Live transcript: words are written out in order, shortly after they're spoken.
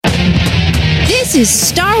This is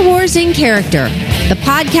Star Wars in Character, the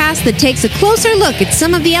podcast that takes a closer look at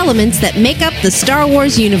some of the elements that make up the Star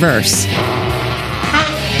Wars universe.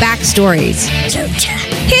 Backstories,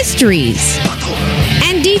 histories,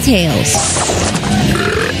 and details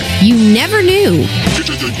you never knew,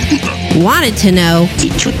 wanted to know,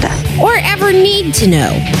 or ever need to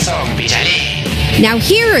know. Now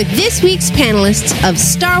here are this week's panelists of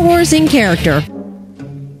Star Wars in Character.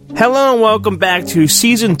 Hello and welcome back to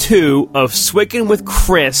Season 2 of SWICing with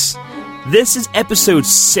Chris. This is Episode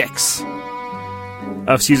 6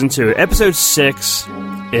 of Season 2. Episode 6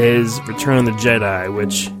 is Return of the Jedi,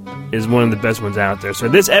 which is one of the best ones out there. So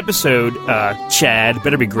this episode, Chad,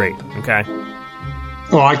 better be great, okay?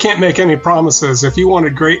 Well, I can't make any promises. If you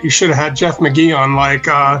wanted great, you should have had Jeff McGee on like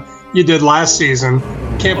you did last season.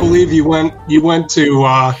 Can't believe you went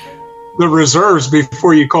to the reserves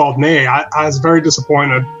before you called me. I was very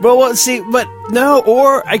disappointed. Well, see, but no,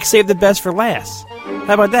 or I could save the best for last.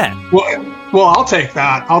 How about that? Well, I'll take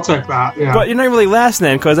that. Yeah. But you're not really last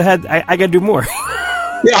then, because I got to do more.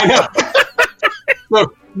 Yeah, I know.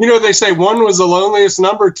 Look, they say 1 was the loneliest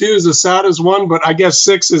number, 2 is the saddest one, but I guess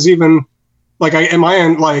 6 is even like am I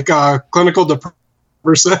in like clinical depression?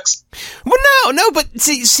 6? Well, no, but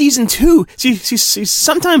see, Season 2, see,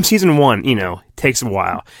 sometimes Season 1, takes a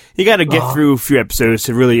while. You got to get through a few episodes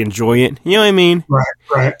to really enjoy it. You know what I mean?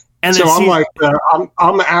 Right. And so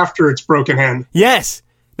I'm after its broken hand. Yes.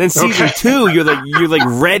 Then Season 2, you're like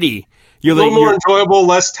ready. You're a little more enjoyable,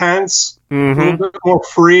 less tense, a little bit more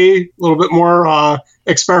free, a little bit more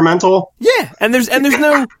experimental. Yeah, and there's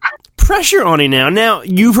no pressure on it now. Now,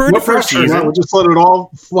 you've heard the first season. No, we'll just let it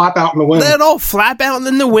all flap out in the wind. Let it all flap out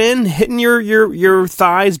in the wind, hitting your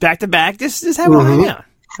thighs back to back. Just have it hang out.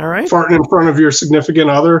 All right? Farting in front of your significant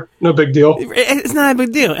other, no big deal. It's not a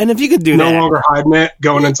big deal. And if you could do that. No longer hiding it,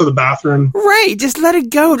 going into the bathroom. Right, just let it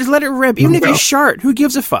go. Just let it rip. Even if you shart, who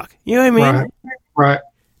gives a fuck? You know what I mean? Right.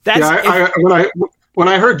 When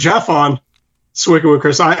I heard Jeff on SWICing with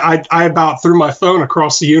Chris, I about threw my phone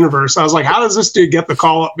across the universe. I was like, how does this dude get the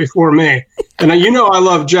call up before me? And I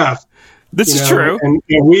love Jeff. This is true. And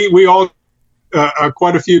we all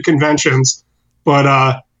quite a few conventions, but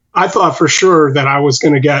I thought for sure that I was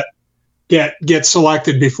going to get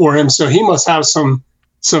selected before him. So he must have some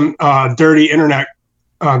dirty internet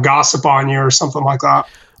gossip on you or something like that.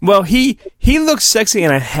 Well, he looks sexy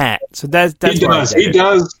in a hat, so that's he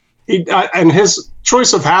does. And his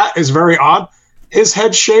choice of hat is very odd. His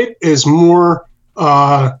head shape is more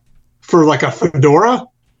for like a fedora,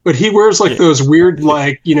 but he wears like those weird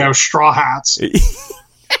straw hats.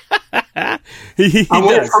 I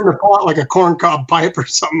waited for him to pull out like a corncob pipe or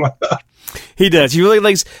something like that. He does. He really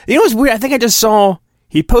likes. You know what's weird? I think I just saw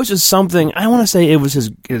he posted something. I want to say it was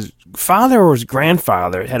his father or his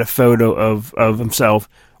grandfather had a photo of himself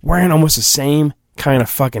wearing almost the same kind of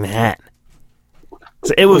fucking hat.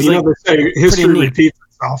 So it was they say history repeats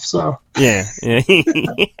itself. So yeah.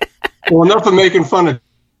 Well, enough of making fun of.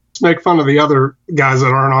 Let's make fun of the other guys that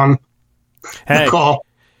aren't on the call.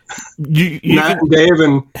 Matt and Dave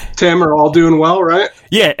and Tim are all doing well, right?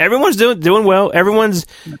 Yeah, everyone's doing well. Everyone's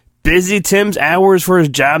busy. Tim's hours for his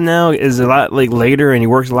job now is a lot later, and he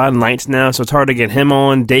works a lot of nights now, so it's hard to get him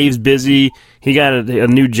on. Dave's busy. He got a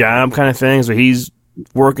new job kind of thing, so he's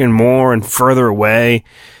working more and further away.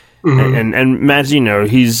 Mm-hmm. And Matt,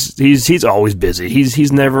 he's always busy.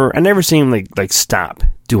 I never see him like stop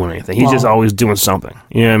doing anything. He's just always doing something.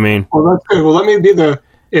 You know what I mean? Well, that's good. Well, let me be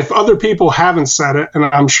if other people haven't said it, and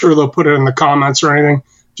I'm sure they'll put it in the comments or anything,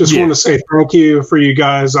 just want to say thank you for you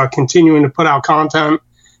guys continuing to put out content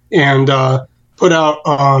and put out,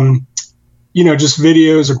 just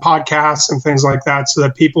videos and podcasts and things like that so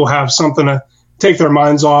that people have something to take their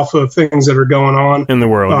minds off of things that are going on in the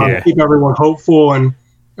world. Keep everyone hopeful. And,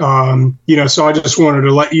 so I just wanted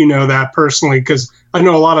to let you know that personally, because I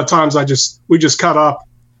know a lot of times we just cut up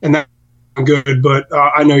and that's good, but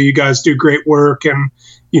I know you guys do great work and,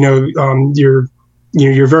 you're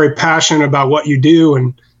very passionate about what you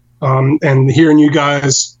do, and hearing you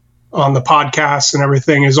guys on the podcast and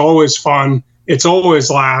everything is always fun. It's always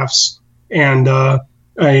laughs, and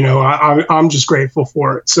I'm just grateful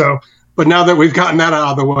for it. So, but now that we've gotten that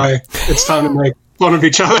out of the way, it's time to make fun of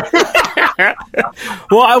each other.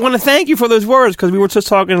 Well, I want to thank you for those words, because we were just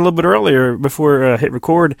talking a little bit earlier before hit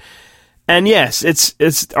record. And yes,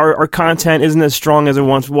 it's our content isn't as strong as it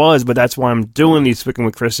once was, but that's why I'm doing these SWICing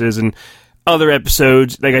with Chris's and other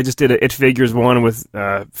episodes. Like I just did a It Figures one with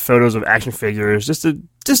photos of action figures, just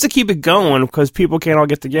to keep it going, because people can't all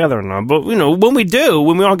get together and all. But when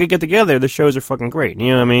we all get together, the shows are fucking great.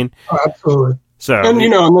 You know what I mean? Oh, absolutely. So and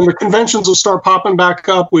then the conventions will start popping back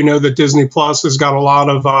up. We know that Disney Plus has got a lot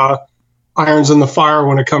of irons in the fire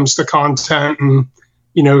when it comes to content, and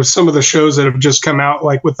some of the shows that have just come out,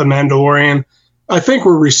 like with The Mandalorian, I think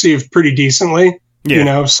were received pretty decently.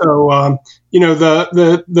 Yeah. So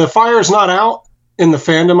the fire's not out in the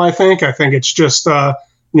fandom. I think it's just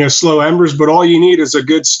slow embers, but all you need is a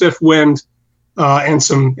good stiff wind and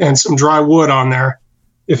some dry wood on there.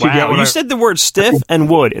 If you get what you said the word stiff and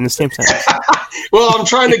wood in the same sentence. Well, I'm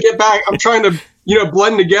trying to get back. I'm trying to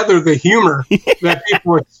blend together the humor that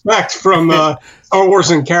people expect from Star Wars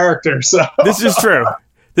and character. So This is true.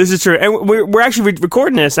 And we're actually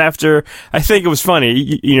recording this after, I think it was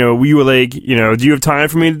funny. We were like, do you have time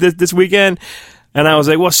for me this weekend? And I was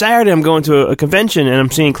like, well, Saturday I'm going to a convention and I'm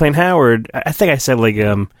seeing Clayton Howard. I think I said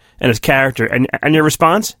and his character. And your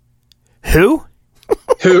response? Who?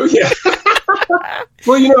 Who? Yeah.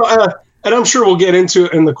 Well, and I'm sure we'll get into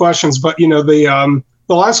it in the questions, but the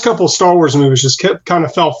last couple of Star Wars movies just kind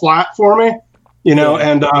of fell flat for me,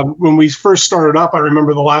 and when we first started up, I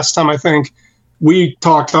remember the last time I think we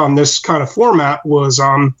talked on this kind of format was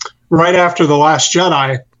right after The Last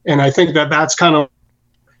Jedi, and I think that's kind of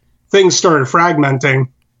things started fragmenting,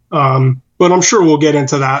 but I'm sure we'll get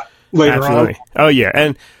into that later. Absolutely. On. Oh yeah,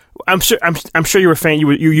 and I'm sure you were a fan.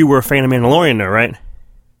 You were a fan of Mandalorian, though, right?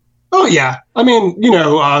 Oh yeah, I mean,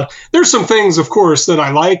 there's some things, of course, that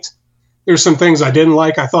I liked. There's some things I didn't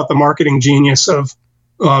like. I thought the marketing genius of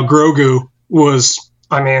Grogu was,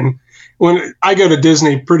 when I go to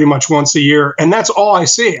Disney pretty much once a year, and that's all I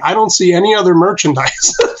see. I don't see any other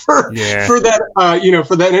merchandise for that,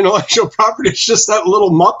 for that intellectual property. It's just that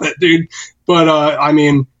little Muppet, dude. But,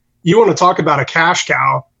 you want to talk about a cash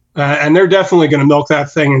cow, and they're definitely going to milk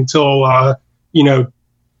that thing until,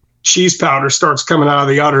 cheese powder starts coming out of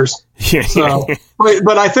the udders. So,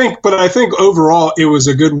 but I think overall it was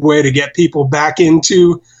a good way to get people back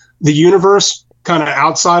into the universe, kind of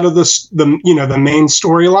outside of the main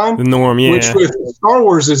storyline, the norm. Yeah, which with Star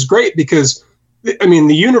Wars is great because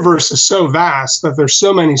the universe is so vast that there's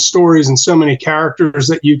so many stories and so many characters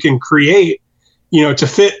that you can create, to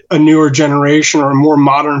fit a newer generation or a more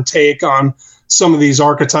modern take on some of these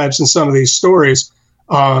archetypes and some of these stories.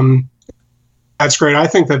 That's great. I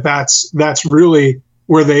think that's really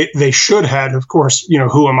where they should head. Of course,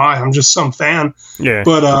 who am I? I'm just some fan. Yeah.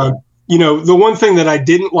 But the one thing that I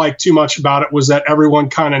didn't like too much about it was that everyone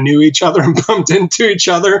kind of knew each other and bumped into each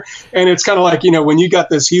other. And it's kind of like, when you got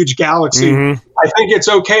this huge galaxy, I think it's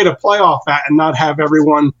okay to play off that and not have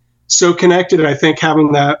everyone so connected. I think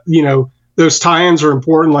having that, those tie-ins are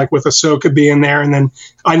important, like with Ahsoka being there. And then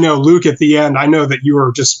I know Luke at the end, I know that you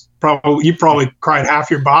were just probably cried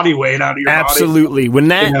half your body weight out of your Absolutely.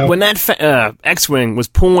 body. When that X-Wing was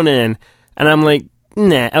pulling in and I'm like,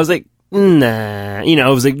 nah, I was like, nah, I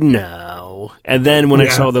was like, no. And then when I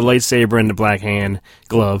saw the lightsaber and the black hand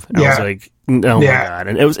glove, I was like, oh my God.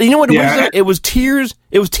 And it was, what it was? It was tears.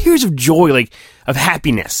 It was tears of joy, like of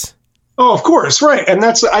happiness. Oh, of course. Right. And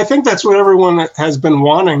I think that's what everyone has been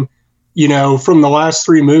wanting, from the last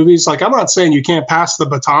three movies. Like, I'm not saying you can't pass the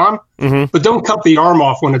baton, but don't cut the arm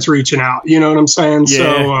off when it's reaching out. You know what I'm saying?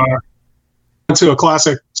 Yeah. So, to a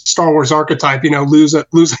classic Star Wars archetype, lose a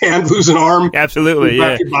hand, lose an arm. Absolutely.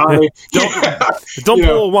 Yeah. Don't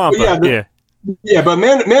pull a wampa. But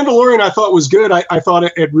Mandalorian I thought was good. I thought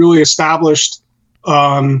it really established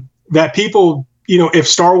that people, if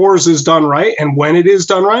Star Wars is done right and when it is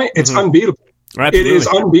done right, it's unbeatable. Absolutely. It is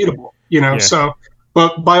unbeatable, so.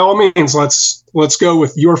 But by all means, let's go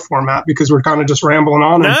with your format because we're kind of just rambling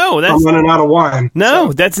on. I'm running out of wine.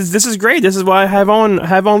 No, this is great. This is why I have on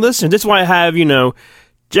listeners. This is why I have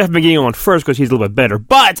Jeff McGee on first because he's a little bit better.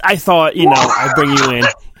 But I thought I'd bring you in.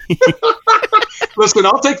 Listen,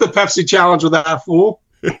 I'll take the Pepsi challenge with that fool.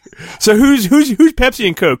 So who's Pepsi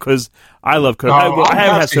and Coke? Because I love Coke. I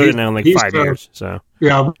haven't had soda now in like 5 years. So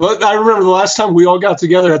yeah, but I remember the last time we all got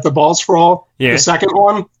together at the Balls for All, the second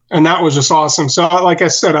one. And that was just awesome. So, like I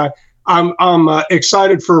said, I'm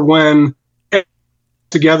excited for when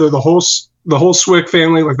together the whole SWIC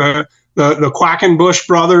family, like the Quackenbush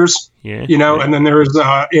brothers, and then there's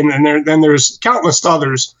then there's countless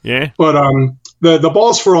others. Yeah. But the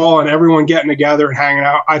Balls for All and everyone getting together and hanging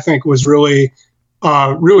out, I think was really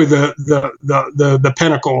the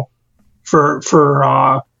pinnacle for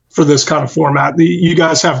this kind of format. You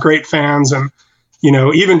guys have great fans, and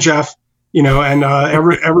even Jeff. And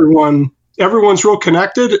everyone's real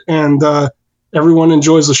connected, and everyone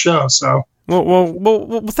enjoys the show. So,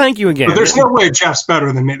 well, thank you again. But there's no way Jeff's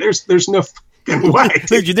better than me. There's no fucking way.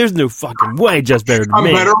 There's no fucking way Jeff's better than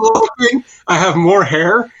me. I'm better looking. I have more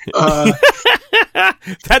hair.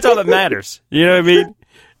 That's all that matters. You know what I mean?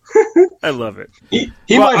 I love it. He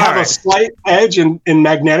might have a slight edge in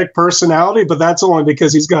magnetic personality, but that's only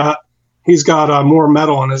because he's got He's got more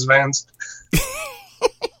metal in his veins.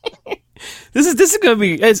 This is going to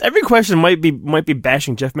be. Every question might be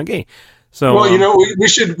bashing Jeff McGee. So well, we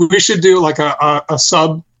should do like a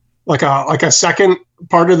sub, like a second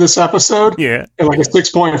part of this episode. Yeah, and like a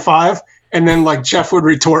 6.5, and then like Jeff would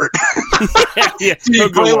retort. Yeah. So you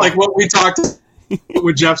play like what we talked. What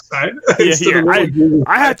would Jeff say? Yeah.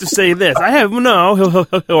 I have to say this.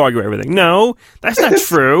 He'll argue everything. No, that's not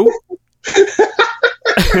true.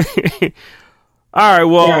 All right,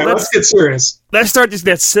 well, let's get serious. Let's start this.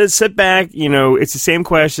 Let's sit back. It's the same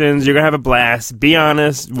questions. You're going to have a blast. Be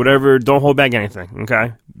honest. Whatever. Don't hold back anything,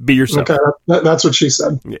 okay? Be yourself. Okay, that's what she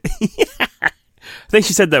said. I think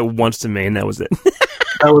she said that once to me, and that was it.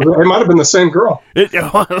 It might have been the same girl.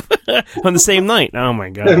 On the same night. Oh, my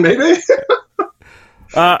God. Yeah, maybe.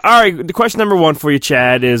 All right, the question number 1 for you,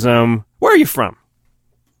 Chad, is where are you from?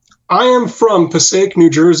 I am from Passaic, New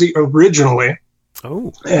Jersey, originally.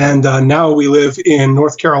 Oh. And now we live in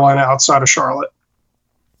North Carolina outside of Charlotte.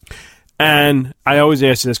 And I always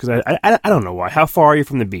ask this because I don't know why. How far are you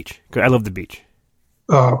from the beach? Because I love the beach.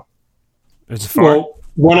 Is it far? Well,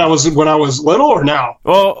 when I was little or now?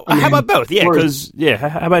 Well, how about both? Yeah, because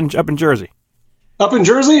how about up in Jersey? Up in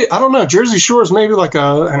Jersey, I don't know. Jersey Shore is maybe like an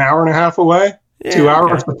hour and a half away, 2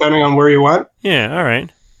 hours, depending on where you went. Yeah, all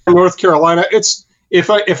right. North Carolina, it's if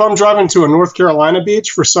I'm driving to a North Carolina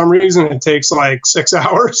beach, for some reason it takes like 6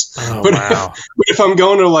 hours. Oh, but wow. if I'm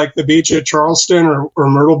going to like the beach at Charleston or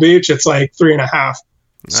Myrtle Beach, it's like 3.5.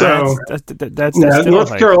 So that's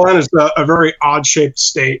North Carolina is a very odd shaped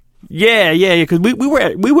state. Yeah. Because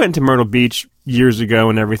we went to Myrtle Beach years ago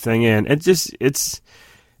and everything, and it's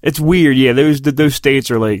weird. Yeah, those states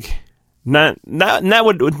are like not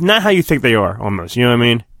how you think they are almost. You know what I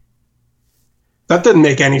mean? That didn't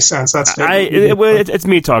make any sense. It's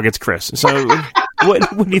me talking. It's Chris. So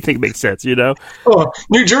what do you think makes sense? Oh,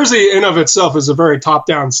 New Jersey in of itself is a very top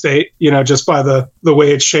down state. Just by the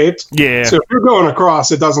way it's shaped. Yeah. So if you're going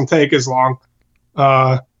across, it doesn't take as long.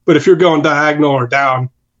 But if you're going diagonal or down,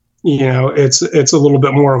 it's a little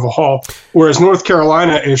bit more of a haul. Whereas North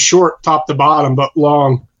Carolina is short top to bottom, but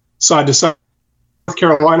long side to side. North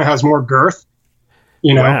Carolina has more girth.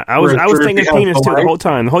 Wow. I was thinking penis too the whole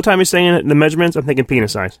time. The whole time you're saying the measurements, I'm thinking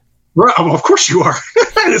penis size. Right. Well, of course you are.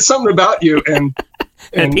 It's something about you and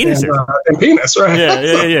penis. And penis, right?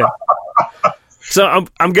 Yeah. So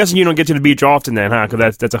I'm guessing you don't get to the beach often then, huh?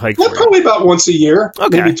 Because that's a hike. Well, probably about once a year,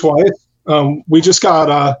 maybe twice. We just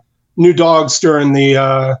got new dogs during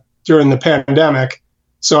the pandemic.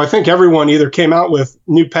 So I think everyone either came out with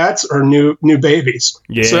new pets or new babies.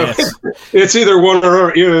 Yes. So it's either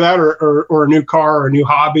that or a new car or a new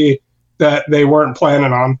hobby that they weren't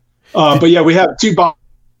planning on. But yeah, we have 2 dogs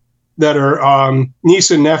that are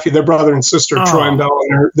niece and nephew. They're brother and sister, Troy and Bella,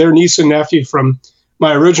 and they're niece and nephew from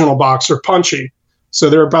my original boxer, Punchy.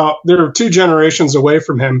 So they're 2 generations away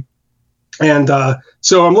from him. And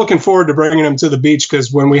so I'm looking forward to bringing him to the beach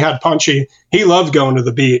because when we had Punchy, he loved going to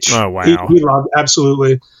the beach. Oh, wow. He loved,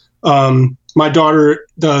 absolutely. My daughter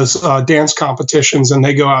does dance competitions, and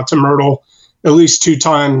they go out to Myrtle at least 2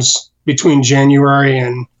 times between January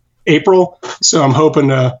and April. So I'm hoping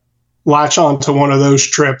to latch on to one of those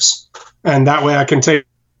trips, and that way I can take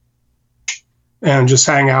and just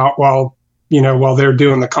hang out while they're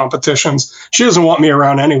doing the competitions. She doesn't want me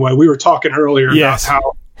around anyway. We were talking earlier about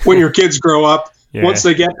how when your kids grow up, once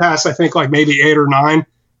they get past, I think like maybe 8 or 9,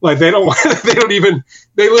 like they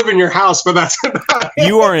live in your house, but that's about it.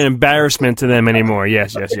 You are an embarrassment to them anymore.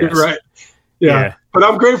 Yes. Right. Yeah. But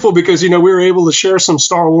I'm grateful because, we were able to share some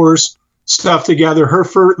Star Wars stuff together.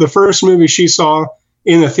 The first movie she saw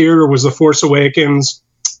in the theater was The Force Awakens.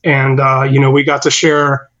 And, we got to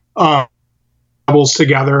share Rebels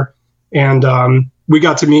together. And we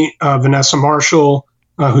got to meet Vanessa Marshall,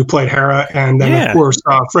 who played Hera, and then of course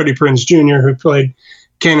Freddie Prinze Jr., who played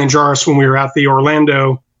Kanan Jarrus when we were at the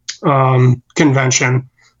Orlando convention.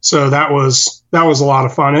 So that was a lot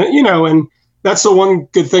of fun, and that's the one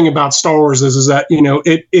good thing about Star Wars is that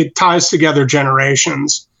it ties together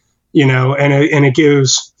generations, and it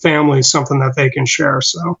gives families something that they can share.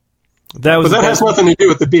 So that has nothing to do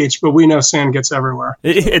with the beach, but we know sand gets everywhere.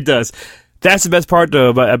 It does. That's the best part, though,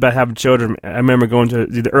 about having children. I remember going to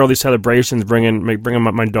the early celebrations, bringing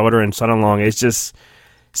my daughter and son along. It's just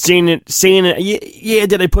seeing it. Yeah,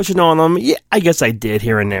 did I push it on them? Yeah, I guess I did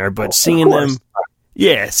here and there. But seeing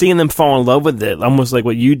them fall in love with it, almost like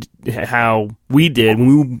how we did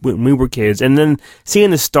when we were kids, and then seeing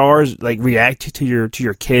the stars like react to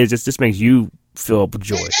your kids, it just makes you fill up with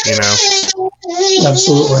joy.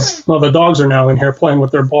 Absolutely. Well, the dogs are now in here playing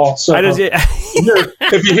with their ball. So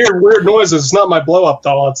if you hear weird noises, it's not my blow-up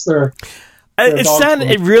doll. It's their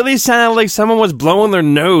It really sounded like someone was blowing their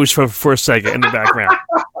nose for a second in the background.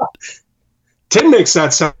 Tim makes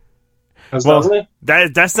that sound. Doesn't it?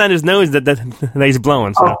 That's not his nose that he's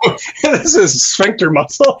blowing. So. Oh, this is sphincter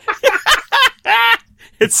muscle.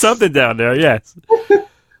 It's something down there, yes.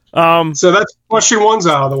 So that's question 1's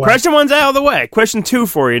out of the way. Question 1's out of the way. Question 2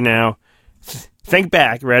 for you now. Think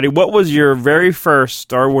back, ready? What was your very first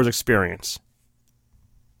Star Wars experience?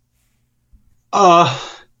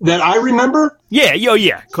 That I remember?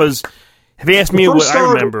 Yeah. Because if you ask me what I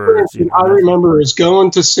remember... I remember is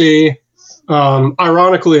going to see,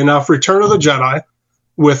 ironically enough, Return of the Jedi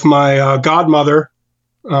with my godmother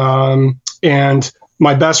and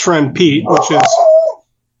my best friend Pete, which is...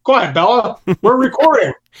 Quiet, Bella. We're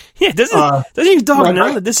recording. Yeah, doesn't your dog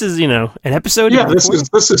know that this is, an episode? Yeah, this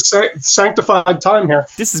is sanctified time here.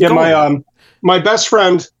 This is my best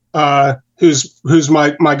friend, who's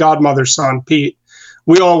my godmother's son, Pete.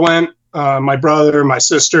 We all went. My brother, my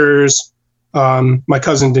sisters, my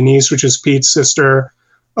cousin Denise, which is Pete's sister.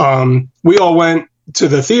 We all went to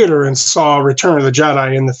the theater and saw Return of the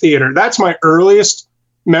Jedi in the theater. That's my earliest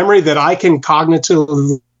memory that I can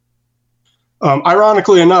cognitively.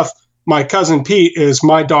 Ironically enough, my cousin Pete is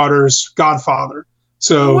my daughter's godfather.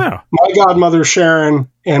 So my godmother Sharon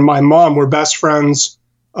and my mom were best friends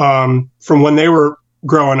from when they were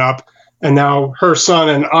growing up, and now her son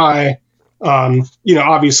and I,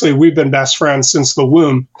 obviously we've been best friends since the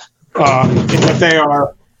womb.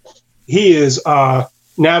 But he is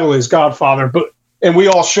Natalie's godfather, and we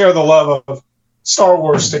all share the love of Star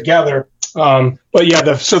Wars together. But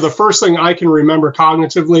yeah, so the first thing I can remember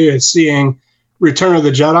cognitively is seeing Return of the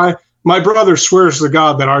Jedi. My brother swears to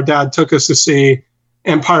God that our dad took us to see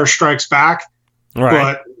Empire Strikes Back. Right.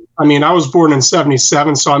 But I mean, I was born in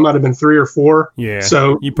 1977, so I might have been 3 or 4. Yeah.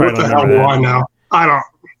 So what the hell do I know? I don't.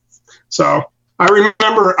 So I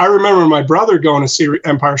remember my brother going to see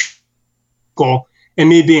Empire Strikes Back and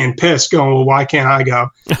me being pissed, going, "Well, why can't I go?"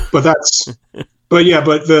 But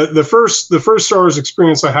the first Star Wars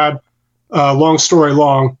experience I had, long story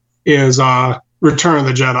long, is Return of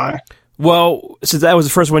the Jedi. Well, since that was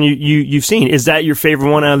the first one you've seen, is that your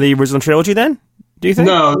favorite one out of the original trilogy then? Do you think?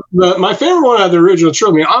 No, my favorite one out of the original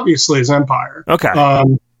trilogy, obviously, is Empire. Okay.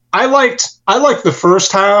 I liked the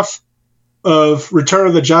first half of Return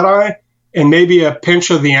of the Jedi and maybe a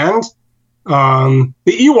pinch of the end. The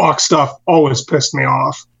Ewok stuff always pissed me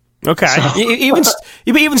off. Okay. So.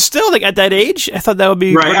 even still, like at that age, I thought that would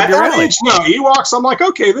be right. At that age, no Ewoks. I'm like,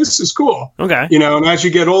 okay, this is cool. Okay. And as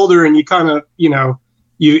you get older and you kind of,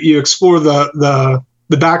 you explore the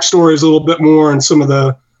backstories a little bit more and some of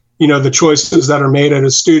the, the choices that are made at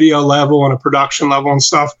a studio level and a production level and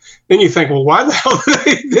stuff. Then you think, well, why the hell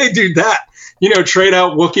did they do that? Trade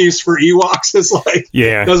out Wookiees for Ewoks is like,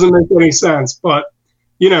 doesn't make any sense. But,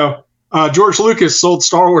 George Lucas sold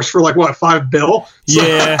Star Wars for like, what, $5 billion? So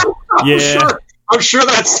yeah. I'm sure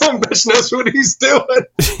that son bitch knows what he's doing.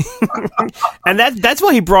 And that's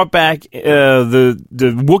why he brought back the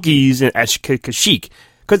Wookiees at Kashyyyk.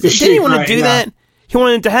 Because didn't he want to do that? He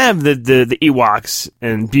wanted to have the Ewoks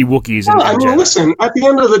and be Wookiees. Listen, at the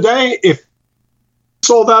end of the day, if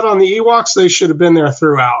sold out on the Ewoks, they should have been there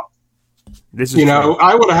throughout. This is true.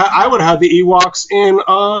 I would have had the Ewoks in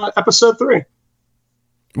episode 3.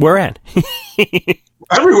 Where at?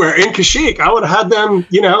 Everywhere in Kashyyyk. I would have had them,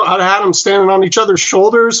 I'd have had them standing on each other's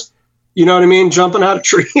shoulders, you know what I mean, jumping out of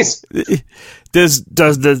trees. Does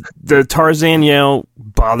the Tarzan yell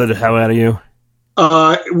bother the hell out of you?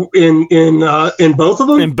 In both of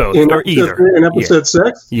them? In both, or either. In episode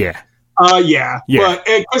 6? Yeah. Yeah. But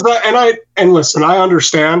listen, I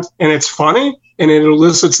understand, and it's funny, and it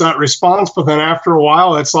elicits that response, but then after a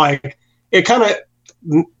while, it's like, it kind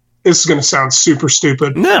of, this is going to sound super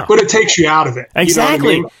stupid, but it takes you out of it.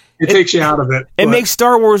 Exactly. You know what I mean? It takes you out of it. It makes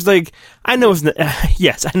Star Wars like, I know it's not,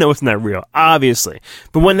 yes, I know it's not real, obviously,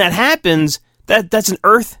 but when that happens, that's an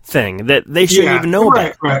Earth thing that they shouldn't even know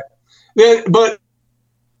about. Right. Yeah, but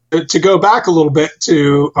to go back a little bit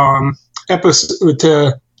to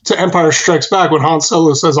to Empire Strikes Back, when Han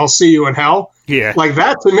Solo says, "I'll see you in hell," like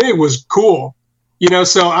that to me was cool.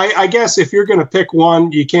 So I guess if you're going to pick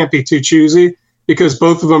one, you can't be too choosy because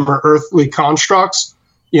both of them are earthly constructs.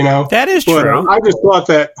 That is true. I just thought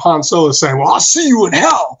that Han Solo saying, "Well, I'll see you in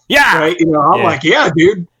hell." Yeah, right. I'm like, yeah,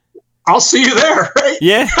 dude. I'll see you there, right?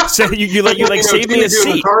 Yeah. So you save me a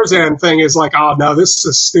seat. The Tarzan thing is like, oh no, this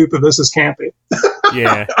is stupid. This is campy.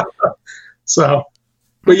 Yeah. So,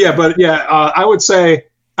 I would say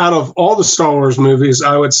out of all the Star Wars movies,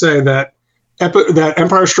 I would say that that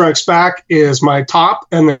Empire Strikes Back is my top,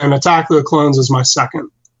 and then Attack of the Clones is my second.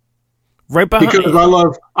 Right behind. Because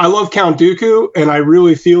I love Count Dooku, and I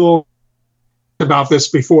really feel about this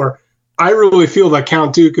before. I really feel that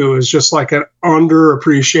Count Dooku is just like an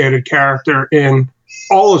underappreciated character in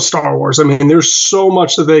all of Star Wars. I mean, there's so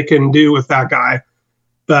much that they can do with that guy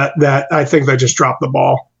that I think they just dropped the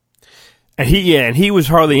ball. And he was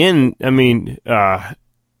hardly in. I mean,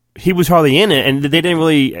 he was hardly in it, and they didn't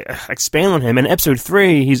really expand on him. In Episode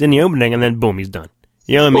 3, he's in the opening, and then boom, he's done.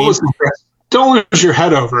 You know what I mean? Listen, Chris, don't lose your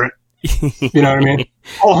head over it. You know what I mean?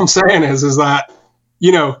 All I'm saying is that,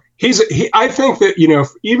 you know, I think that, you know,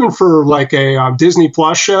 even for like a Disney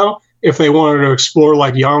Plus show, if they wanted to explore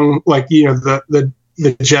like young, like, you know, the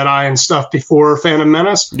Jedi and stuff before Phantom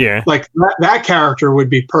Menace, like that character would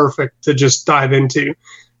be perfect to just dive into.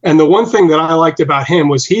 And the one thing that I liked about him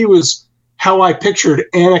was he was how I pictured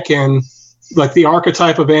Anakin, like the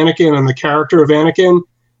archetype of Anakin and the character of Anakin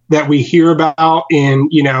that we hear about in,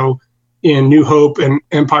 you know, in New Hope and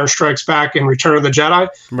Empire Strikes Back and Return of the Jedi.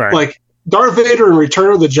 Right. Like Darth Vader in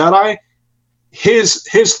Return of the Jedi, his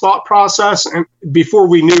thought process, and before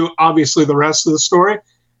we knew obviously the rest of the story,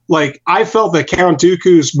 like I felt that Count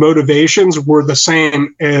Dooku's motivations were the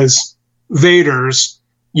same as Vader's.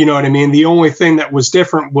 You know what I mean? The only thing that was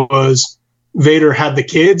different was Vader had the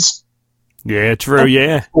kids. Yeah, true.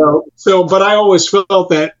 Yeah. So, but I always felt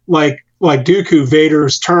that like Dooku,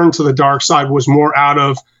 Vader's turn to the dark side was more out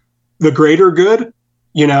of the greater good,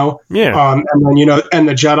 you know? Yeah. And then, you know, and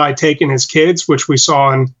the Jedi taking his kids, which we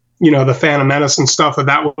saw in, you know, the Phantom Menace and stuff,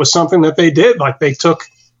 that was something that they did. Like they took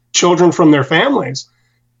children from their families.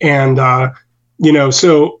 And, you know,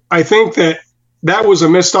 so I think that was a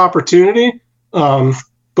missed opportunity.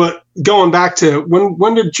 But going back to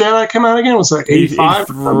when did Jedi come out again? Was that 85?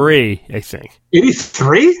 83, I think.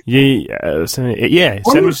 83? Yeah.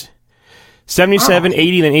 77,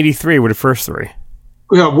 80, then 83 were the first three.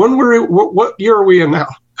 Yeah. What year are we in now?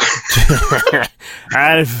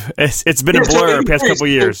 It's been a blur the past couple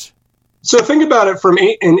of years. So think about it from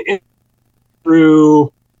 8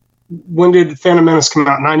 through, when did Phantom Menace come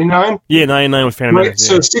out? 99? Yeah, 99 was Phantom Menace.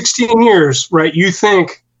 So 16 years, right? You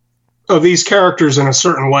think of these characters in a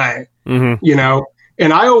certain way, you know?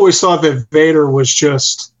 And I always thought that Vader was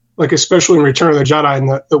just, like, especially in Return of the Jedi,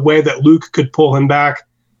 and the way that Luke could pull him back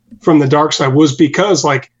from the dark side was because,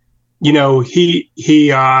 like, you know, he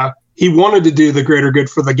wanted to do the greater good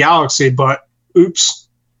for the galaxy, but oops,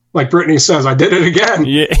 like Brittany says, I did it again.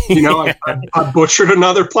 Yeah. You know, I butchered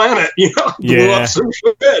another planet, you know, blew up some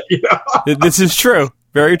shit, you know. This is true.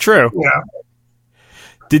 Very true. Yeah.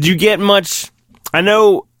 Did you get much? I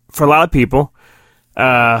know for a lot of people,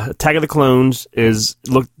 Attack of the Clones is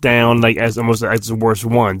looked down like as almost as the worst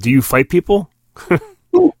one. Do you fight people?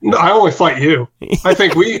 No, I only fight you. I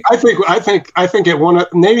think at one,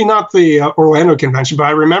 maybe not the Orlando convention, but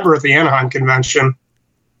I remember at the Anaheim convention,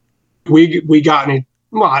 we got in.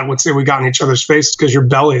 Well, I would say we got in each other's faces because your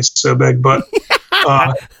belly is so big, but but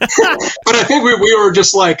I think we were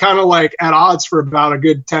just like kind of like at odds for about a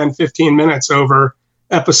good 10, 15 minutes over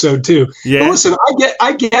Episode 2. Yeah. But listen,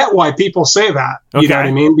 I get why people say that. You know what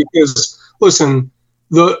I mean? Because listen,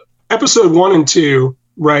 the Episode 1 and 2,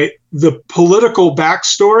 right? The political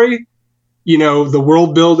backstory, you know, the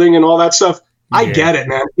world building and all that stuff. Yeah. I get it,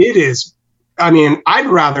 man. It is. I mean, I'd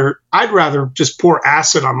rather just pour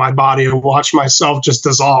acid on my body and watch myself just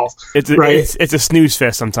dissolve. It's a snooze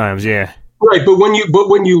fest sometimes, yeah. Right, but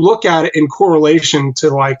when you look at it in correlation to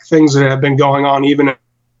like things that have been going on even in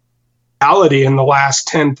reality in the last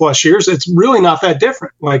 10 plus years, it's really not that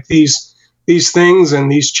different. Like these things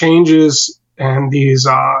and these changes and these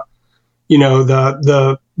you know,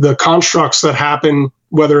 the constructs that happen,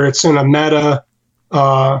 whether it's in a meta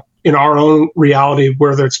in our own reality,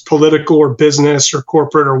 whether it's political or business or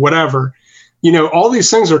corporate or whatever, you know, all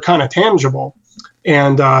these things are kind of tangible.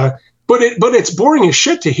 And, but it's boring as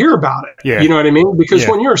shit to hear about it. Yeah. You know what I mean? Because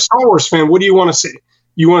when you're a Star Wars fan, what do you want to see?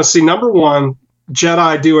 You want to see, number one,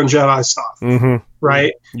 Jedi doing Jedi stuff,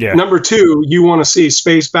 right? Yeah. Number two, you want to see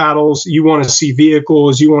space battles. You want to see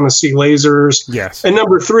vehicles. You want to see lasers. Yes. And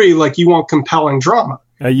number three, like you want compelling drama.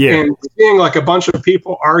 Yeah. And seeing like a bunch of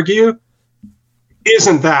people argue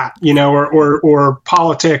isn't that, you know, or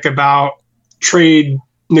politic about trade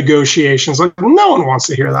negotiations. Like no one wants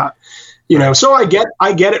to hear that, you know. So I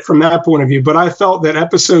get it from that point of view, but I felt that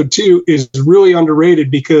Episode 2 is really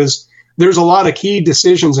underrated because there's a lot of key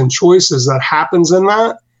decisions and choices that happens in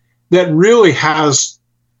that really has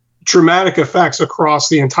traumatic effects across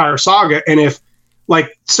the entire saga. And if,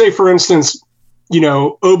 like, say for instance, you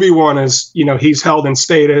know, Obi-Wan is, you know, he's held in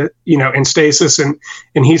stasis and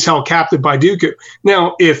he's held captive by Dooku.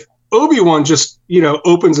 Now, if Obi-Wan just, you know,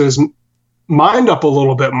 opens his mind up a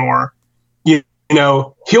little bit more, you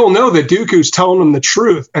know, he'll know that Dooku's telling him the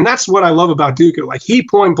truth. And that's what I love about Dooku. Like he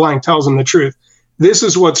point blank tells him the truth. this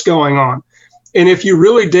is what's going on. And if you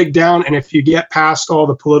really dig down and if you get past all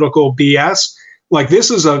the political BS, like this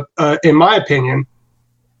is in my opinion,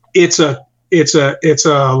 it's a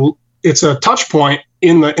touch point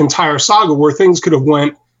in the entire saga where things could have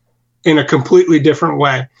went in a completely different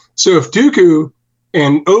way. So if Dooku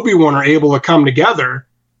and Obi-Wan are able to come together,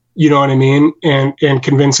 you know what I mean, and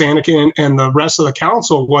convince Anakin and the rest of the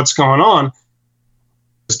council what's going on,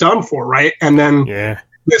 it's done for, right? And then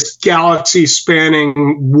this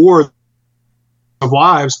galaxy-spanning war of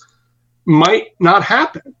lives might not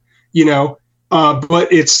happen, you know, but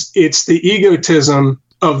it's the egotism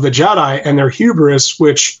of the Jedi and their hubris,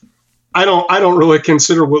 which I don't really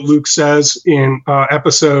consider what Luke says in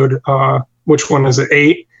episode which one is it,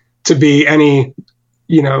 8, to be any,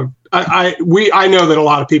 you know, I know that a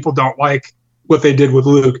lot of people don't like what they did with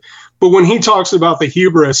Luke, but when he talks about the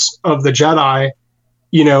hubris of the Jedi,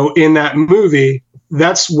 you know, in that movie,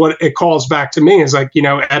 that's what it calls back to me, is like, you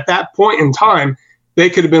know, at that point in time, they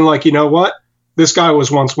could have been like, you know what, this guy was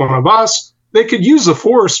once one of us. They could use the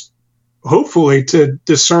Force, hopefully, to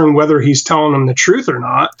discern whether he's telling them the truth or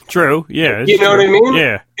not. True. Yeah. You know what I mean?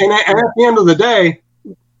 Yeah. And at the end of the day,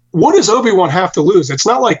 what does Obi-Wan have to lose? It's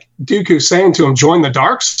not like Dooku's saying to him, join the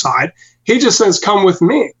dark side. He just says, come with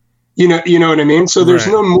me. You know what I mean? So there's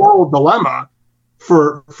no moral dilemma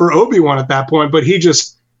for Obi-Wan at that point, but he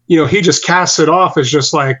just casts it off as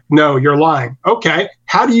just like, no, you're lying. Okay.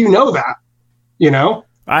 How do you know that? You know?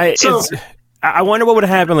 I wonder what would have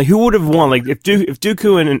happened. Like, who would have won? Like, if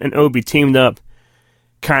Dooku and Obi teamed up,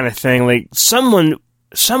 kind of thing. Like, someone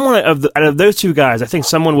out of those two guys, I think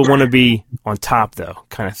someone would want to be on top, though,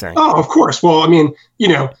 kind of thing. Oh, of course. Well, I mean, you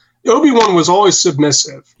know, Obi-Wan was always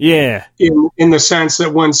submissive. Yeah. In the sense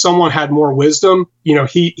that when someone had more wisdom, you know,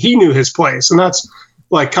 he knew his place, and that's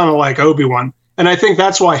like kind of like Obi-Wan. And I think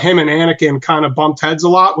that's why him and Anakin kind of bumped heads a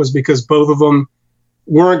lot, was because both of them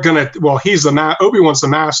weren't going to, well, Obi-Wan's the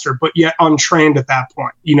master, but yet untrained at that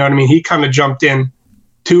point. You know what I mean? He kind of jumped in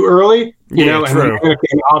too early, you know, and then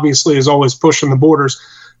Anakin obviously is always pushing the borders.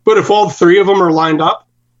 But if all three of them are lined up,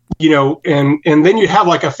 you know, and then you have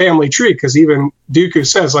like a family tree, because even Dooku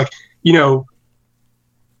says, like, you know,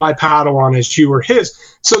 my Padawan is you or his.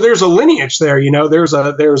 So there's a lineage there, you know, there's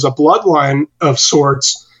a bloodline of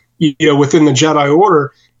sorts, you know, within the Jedi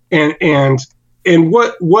Order, and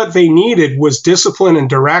what they needed was discipline and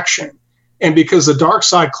direction. And because the dark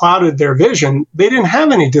side clouded their vision, they didn't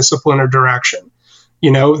have any discipline or direction.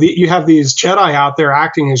 You know, you have these Jedi out there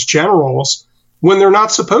acting as generals when they're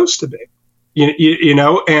not supposed to be. You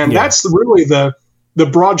know, and that's really the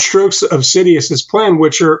broad strokes of Sidious's plan,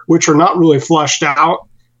 which are not really fleshed out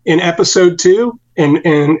in episode 2 and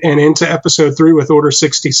into episode 3 with Order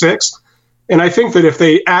 66. And I think that if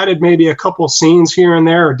they added maybe a couple scenes here and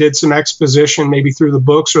there, or did some exposition maybe through the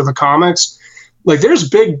books or the comics, like there's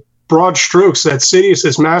big broad strokes that Sidious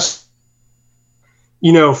is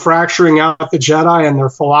you know, fracturing out the Jedi and their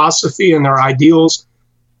philosophy and their ideals.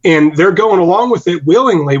 And they're going along with it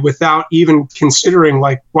willingly without even considering,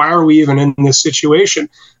 like, why are we even in this situation?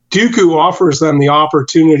 Dooku offers them the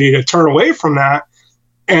opportunity to turn away from that.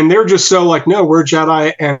 And they're just so like, no, we're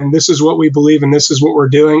Jedi and this is what we believe and this is what we're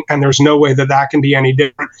doing. And there's no way that can be any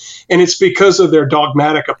different. And it's because of their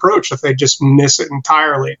dogmatic approach that they just miss it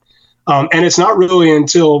entirely. And it's not really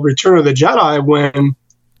until Return of the Jedi when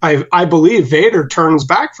I believe Vader turns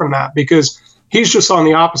back from that, because he's just on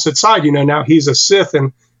the opposite side. You know, now he's a Sith,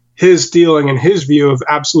 and his dealing and his view of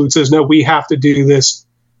absolute says, no, we have to do this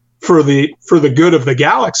for the good of the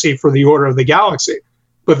galaxy, for the order of the galaxy.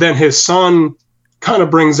 But then his son kind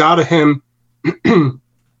of brings out of him, you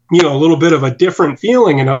know, a little bit of a different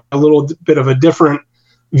feeling and a little bit of a different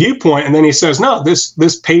viewpoint. And then he says, no,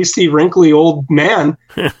 this pasty, wrinkly old man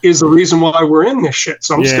is the reason why we're in this shit.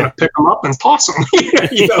 So I'm just going to pick him up and toss him,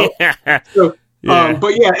 you know? So,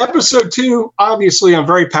 but yeah, episode 2, obviously I'm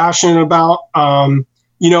very passionate about.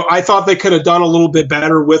 You know, I thought they could have done a little bit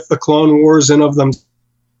better with the Clone Wars and of them.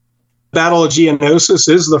 Battle of Geonosis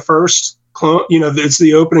is the first clone, you know, it's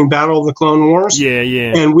the opening battle of the Clone Wars. Yeah,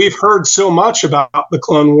 yeah. And we've heard so much about the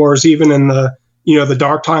Clone Wars, even in the, you know, the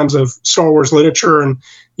dark times of Star Wars literature. And,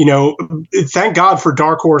 you know, thank God for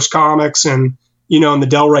Dark Horse Comics and, you know, and the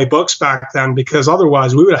Del Rey books back then, because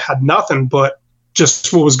otherwise we would have had nothing but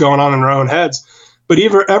just what was going on in our own heads. But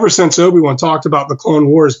ever since Obi-Wan talked about the Clone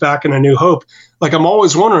Wars back in A New Hope, like I'm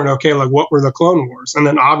always wondering, okay, like what were the Clone Wars? And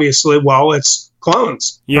then obviously, well, it's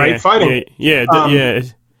clones, right? Fighting. Yeah.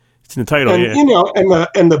 It's in the title. And, you know,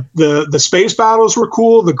 and the space battles were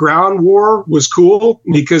cool. The ground war was cool,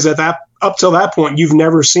 because up till that point, you've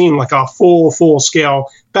never seen like a full scale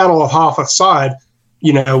Battle of Hoth Side,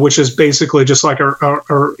 you know, which is basically just like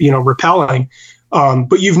a you know, repelling.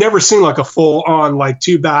 But you've never seen like a full on like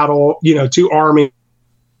two army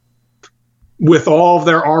with all of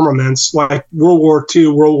their armaments, like World War II,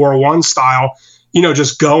 World War I style,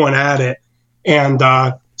 just going at it. And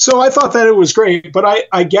so I thought that it was great, but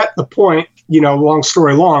I get the point, long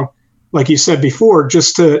story long, like you said before,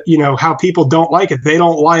 just to, how people don't like it. They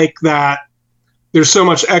don't like that there's so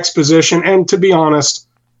much exposition. And to be honest,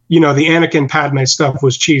 the Anakin Padme stuff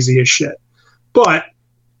was cheesy as shit. But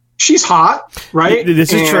she's hot, right?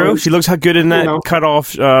 This is true. She looks good in that cut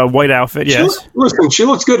off white outfit. Yes. She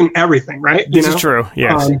looks good in everything, right? This is true.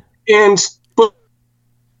 Yes. And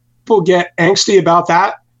people get angsty about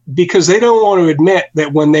that because they don't want to admit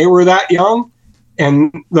that when they were that young,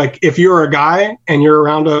 and like if you're a guy and you're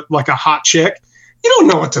around a hot chick, you don't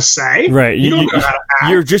know what to say. Right. You don't know how to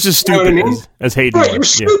act. You're just as stupid as Hayden. Right. You're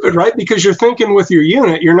stupid, right? Because you're thinking with your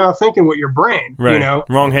unit. You're not thinking with your brain. Right.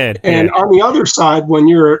 Wrong head. And on the other side, when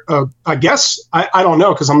you're, I guess, I don't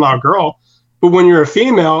know because I'm not a girl, but when you're a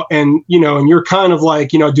female and, and you're kind of like,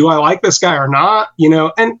 do I like this guy or not?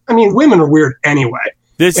 And I mean, women are weird anyway.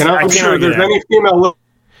 I'm sure there's any female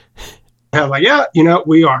like,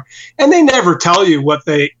 we are. And they never tell you what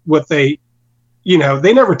they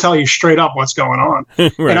they never tell you straight up what's going on.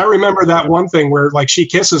 Right. And I remember that one thing where like she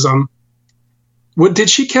kisses him. What did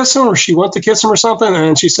she kiss him or she went to kiss him or something?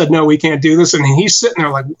 And she said, no, we can't do this. And he's sitting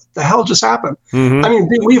there like, what the hell just happened? Mm-hmm. I mean,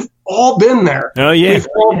 we've all been there. Oh yeah. We've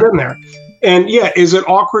all been there. And yeah, is it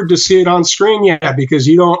awkward to see it on screen? Yeah, because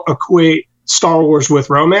you don't equate Star Wars with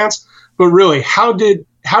romance. But really, how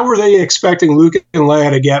were they expecting Luke and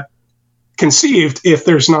Leia to get conceived if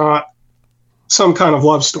there's not some kind of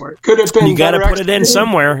love story? Could have been. You got to put it in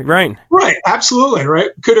somewhere, right? Right, absolutely, right.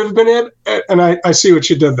 Could have been it, and I see what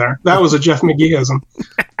you did there. That was a Jeff McGeeism,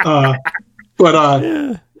 but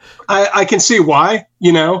I can see why,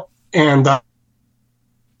 and I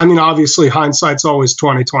mean, obviously, hindsight's always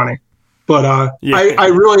 20/20. But I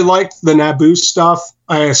really liked the Naboo stuff.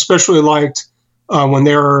 I especially liked when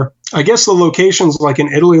they were, I guess, the locations like in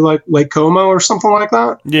Italy, like Lake Como or something like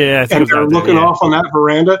that. Yeah, and they're looking off on that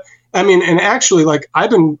veranda. I mean, and actually, like I've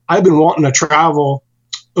been wanting to travel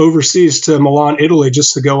overseas to Milan, Italy,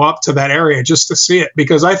 just to go up to that area just to see it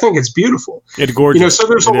because I think it's beautiful. It's gorgeous. So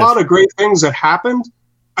there's a lot of great things that happened.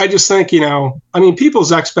 I just think, I mean,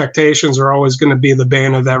 people's expectations are always going to be the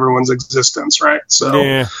bane of everyone's existence, right?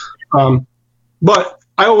 So, but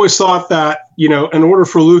I always thought that, in order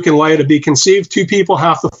for Luke and Leia to be conceived, two people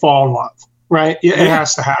have to fall in love, right? It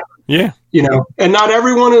has to happen. Yeah. And not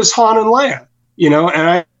everyone is Han and Leia,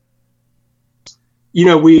 and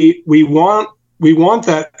we want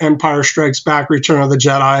that Empire Strikes Back, Return of the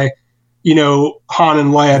Jedi, Han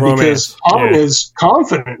and Leia, because Han is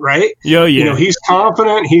confident, right? Yeah. He's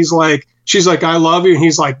confident. He's like, she's like, I love you. And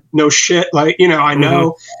he's like, no shit. Like, I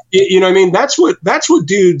know, what I mean? That's what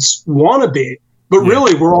dudes want to be. But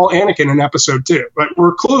really, we're all Anakin in episode 2. Like,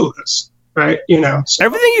 we're clueless, right? So.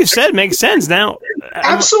 Everything you said makes sense now.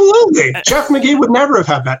 Absolutely. Jeff McGee would never have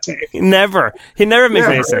had that take. Never. He never makes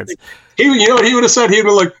any sense. He would have said? He'd be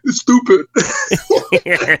like, it's stupid.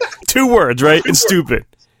 2 words, right? It's stupid.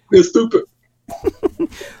 It's stupid.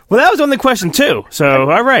 Well, that was only question 2.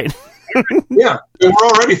 So, all right. Yeah. And we're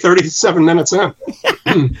already 37 minutes in.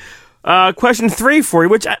 Question 3 for you,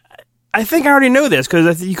 which I think I already know this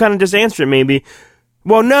because you kind of just answered it maybe.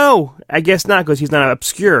 Well, no, I guess not because he's not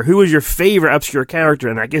obscure. Who was your favorite obscure character?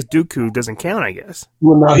 And I guess Dooku doesn't count, I guess.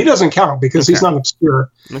 Well, no, he doesn't count because he's not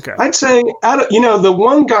obscure. Okay. I'd say, the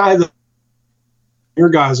one guy that your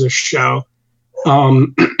guys' show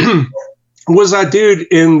was that dude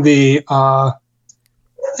in the, what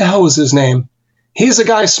the hell was his name? He's the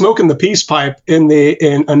guy smoking the peace pipe in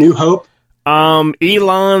A New Hope.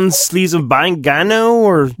 Elon Slezabangano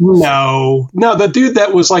or no, the dude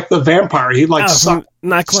that was like the vampire. He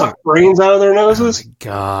sucked brains out of their noses. Oh my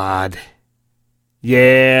God.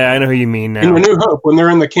 Yeah, I know who you mean now. In A New Hope, when they're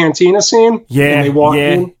in the cantina scene, and they walk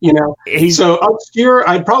in, so obscure.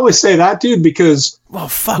 I'd probably say that dude because, well,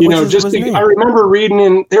 fuck, I remember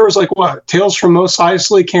reading there was Tales from Mos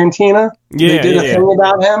Eisley Cantina. Yeah, they did a thing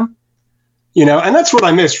about him, and that's what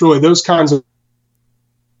I missed really. Those kinds of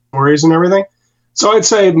stories and everything. So I'd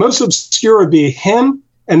say most obscure would be him,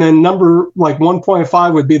 and then number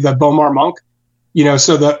 1.5 would be the Bomar Monk.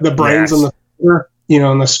 So the brains and the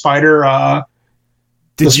and the spider.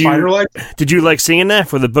 Did you like seeing that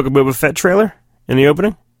for the Book of Boba Fett trailer in the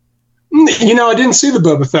opening? I didn't see the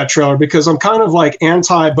Boba Fett trailer because I'm kind of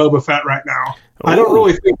anti Boba Fett right now. I don't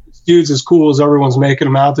really think this dude's as cool as everyone's making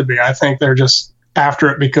him out to be. I think they're just after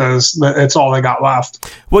it because it's all they got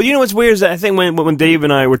left. Well, you know what's weird is that I think when Dave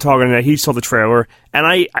and I were talking, he saw the trailer, and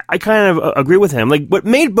I kind of agree with him. Like, what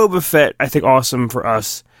made Boba Fett, I think, awesome for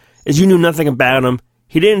us is you knew nothing about him.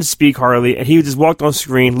 He didn't speak hardly, and he just walked on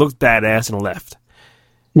screen, looked badass, and left.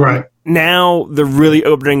 Right. Now they're really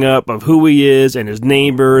opening up of who he is and his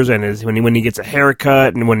neighbors and when he gets a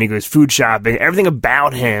haircut and when he goes food shopping. Everything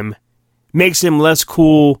about him makes him less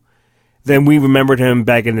cool than we remembered him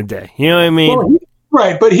back in the day. You know what I mean? Well,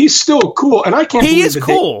 right, but he's still cool, and I can't. He is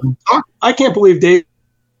cool. I can't believe Dave.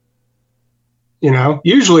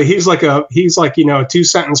 Usually he's like a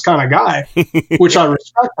 2-sentence kind of guy, which I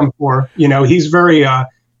respect him for. He's very.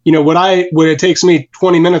 What it takes me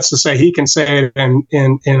 20 minutes to say, he can say it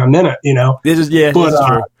in a minute. This is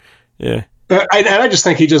true. Yeah. I just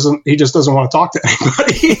think he just doesn't want to talk to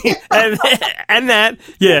anybody. and that,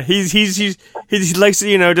 yeah, he likes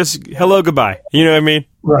to, just hello, goodbye. You know what I mean?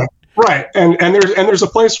 Right. And there's a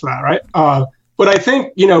place for that, right? But I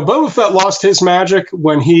think, Boba Fett lost his magic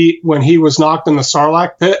when he was knocked in the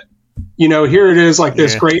Sarlacc pit. Here it is, like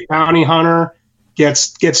this great bounty hunter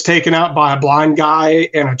gets taken out by a blind guy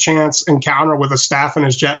in a chance encounter with a staff in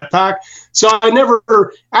his jetpack. So I never,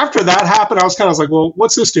 after that happened, I was kind of like, well,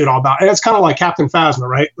 what's this dude all about? And it's kind of like Captain Phasma,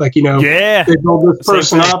 right? Like, they build this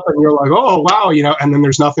person up and you're like, oh, wow, and then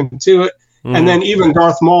there's nothing to it. Mm. And then even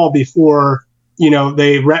Darth Maul before, they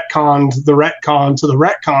retconned the retcon to the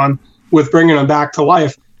retcon with bringing him back to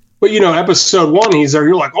life. But, episode 1, he's there.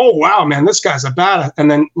 You're like, oh, wow, man, this guy's a badass.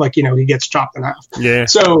 And then, he gets chopped in half. Yeah.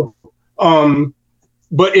 So,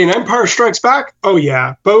 but in Empire Strikes Back, oh,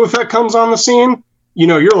 yeah, Boba Fett comes on the scene.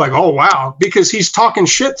 You're like, oh, wow, because he's talking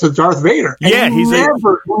shit to Darth Vader. And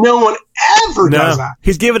no one ever does that.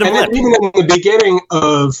 He's giving him lip. And even in the beginning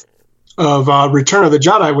of Return of the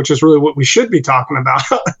Jedi, which is really what we should be talking about,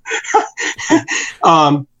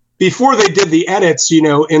 before they did the edits,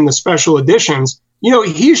 in the special editions,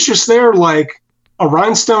 he's just there like a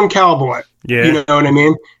rhinestone cowboy. Yeah. You know what I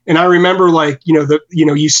mean? And I remember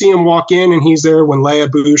you see him walk in and he's there when Leia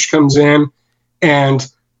Bouche comes in and,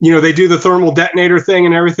 they do the thermal detonator thing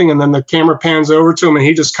and everything. And then the camera pans over to him and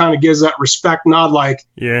he just kind of gives that respect nod, like,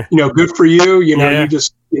 good for you. You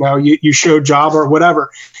just, you showed job or whatever.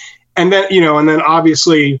 And then, and then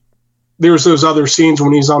obviously there's those other scenes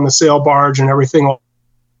when he's on the sail barge and everything.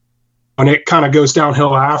 And it kind of goes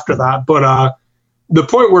downhill after that. But the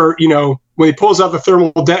point where, when he pulls out the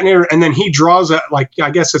thermal detonator and then he draws that, like, I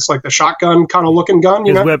guess it's like the shotgun kind of looking gun,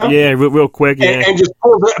 real quick. Yeah. And just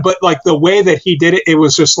pulls it. But like the way that he did it, it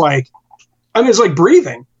was just like, it's like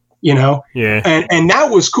breathing, Yeah. And that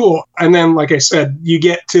was cool. And then, like I said, you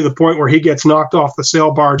get to the point where he gets knocked off the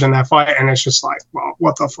sail barge in that fight. And it's just like, well,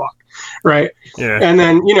 what the fuck? Right. Yeah. And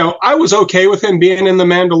then, I was okay with him being in The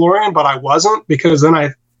Mandalorian, but I wasn't because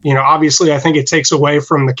then obviously I think it takes away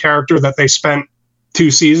from the character that they spent 2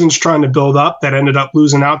 seasons trying to build up that ended up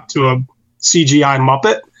losing out to a CGI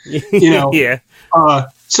Muppet, Yeah.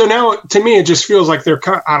 So now to me, it just feels like they're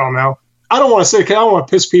I don't know. I don't want to say, I don't want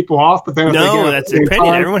to piss people off, but then that's an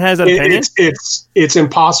opinion. Everyone has that opinion. It's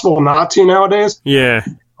impossible not to nowadays. Yeah.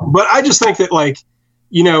 But I just think that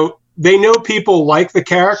they know people like the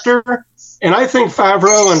character. And I think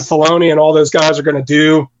Favreau and Filoni and all those guys are going to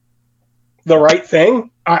do the right thing.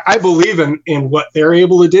 I believe in what they're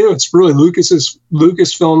able to do. It's really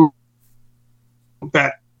Lucasfilm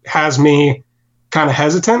that has me kind of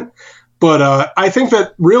hesitant. But I think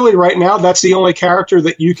that really right now, that's the only character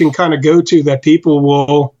that you can kind of go to that people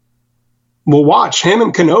will watch. Him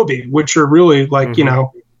and Kenobi, which are really like,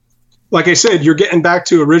 like I said, you're getting back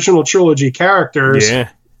to original trilogy characters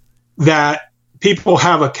that people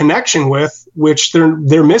have a connection with, which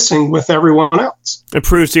they're missing with everyone else. It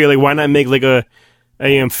proves to you, like, why not make like a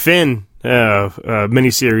Finn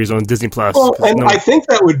miniseries on Disney Plus? Well, and I think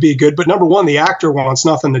that would be good, but number one, the actor wants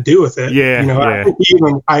nothing to do with it. Yeah, I think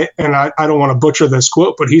I don't want to butcher this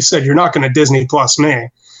quote, but he said, "You're not going to Disney Plus me."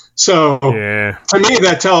 So to me,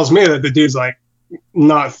 that tells me that the dude's like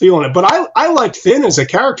not feeling it. But I liked Finn as a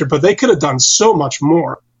character, but they could have done so much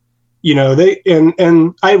more.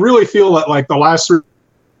 And I really feel that like the last 3,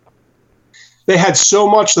 they had so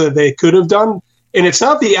much that they could have done. And it's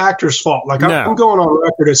not the actor's fault. Like, I'm going on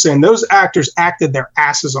record as saying those actors acted their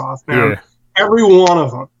asses off, man. Yeah. Every one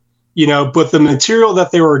of them, but the material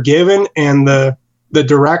that they were given and the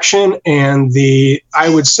direction and I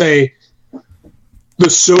would say, the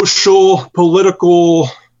social, political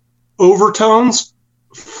overtones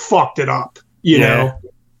fucked it up, you know.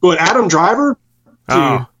 But Adam Driver,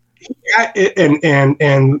 dude,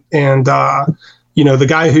 the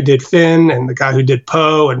guy who did Finn and the guy who did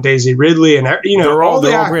Poe and Daisy Ridley and they're all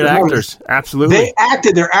great actors. Absolutely, they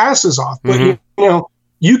acted their asses off. But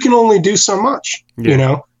you can only do so much,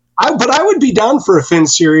 but I would be down for a Finn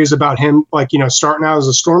series about him, like, starting out as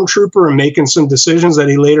a stormtrooper and making some decisions that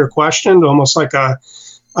he later questioned, almost like I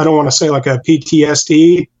don't want to say like a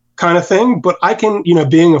PTSD kind of thing, but I can,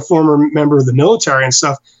 being a former member of the military and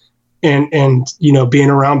stuff, and being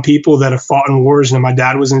around people that have fought in wars. My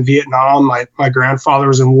dad was in Vietnam. My grandfather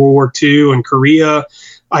was in World War II and Korea.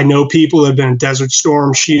 I know people that have been in Desert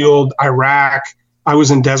Storm, Shield, Iraq. I was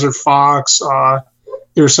in Desert Fox.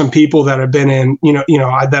 There's some people that have been in,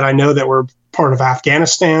 that I know that were part of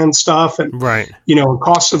Afghanistan stuff and, in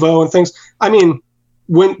Kosovo and things. I mean,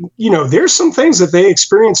 when, there's some things that they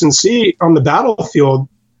experience and see on the battlefield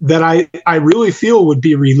that I really feel would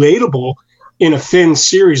be relatable in a Finn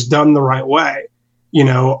series done the right way,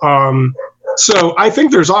 so I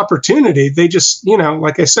think there's opportunity. They just,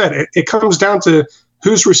 like I said, it comes down to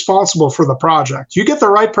who's responsible for the project. You get the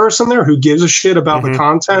right person there who gives a shit about the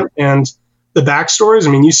content and the backstories.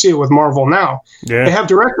 I mean, you see it with Marvel now. Yeah. They have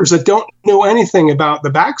directors that don't know anything about the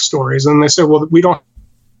backstories, and they say, well, we don't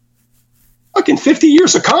fucking 50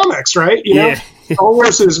 years of comics, right? Star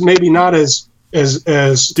Wars is maybe not as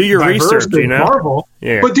do your research, Marvel,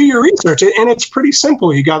 but do your research, and it's pretty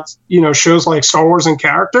simple. You got shows like Star Wars in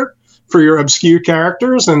Character for your obscure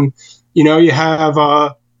characters, and you have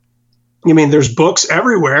there's books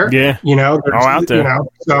everywhere. Out there.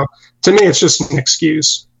 So to me, it's just an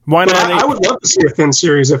excuse. Why not? I would love to see a Finn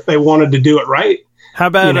series if they wanted to do it right. How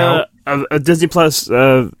about a Disney Plus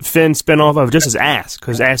Finn spinoff of just his ass,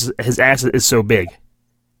 because his ass is so big?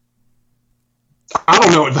 I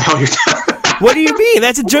don't know what the hell you're talking about. What do you mean?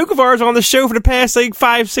 That's a joke of ours on the show for the past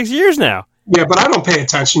 5-6 years now. Yeah, but I don't pay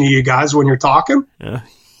attention to you guys when you're talking.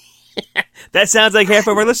 That sounds like half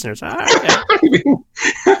of our listeners. All right.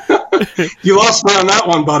 You lost me on that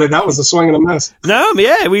one, buddy. That was a swing and a miss. No,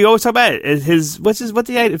 yeah, we always talk about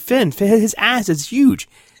it. Finn? His ass is huge.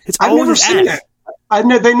 I've never seen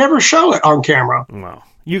it. They never show it on camera. Well,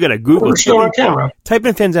 you got to Google it. Show on camera. Type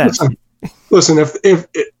in Finn's ass. Listen,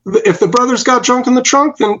 if the brothers got drunk in the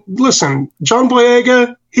trunk, then listen, John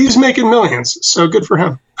Boyega, he's making millions, so good for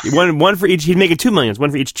him. One for each. He's making $2 million,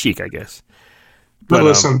 one for each cheek, I guess. But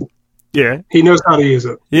listen, he knows how to use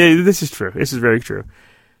it. Yeah, this is true. This is very true.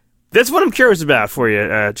 That's what I'm curious about for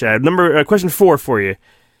you, Chad. Question 4 for you.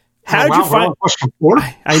 How did you find question 4?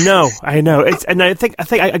 I know. I think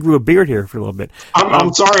I grew a beard here for a little bit.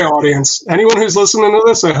 I'm sorry, audience. Anyone who's listening to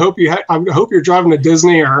this, I hope you're driving to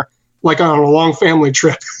Disney or like on a long family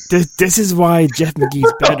trip. This is why Jeff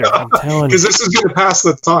McGee's better. I'm telling you, because this is going to pass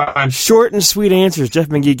the time. Short and sweet answers Jeff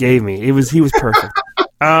McGee gave me. He was perfect.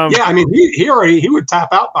 Yeah, I mean, he would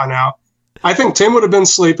tap out by now. I think Tim would have been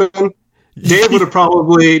sleeping. Dave would have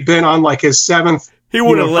probably been on like his 7th. He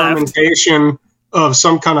would have left fermentation of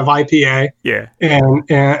some kind of IPA. Yeah,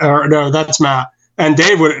 or no, that's Matt. And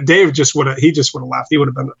Dave just would have left. He would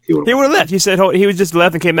have left. He said he was just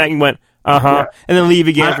left and came back and went, and then leave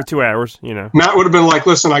again for 2 hours. Matt would have been like,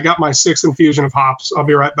 listen, I got my 6th infusion of hops. I'll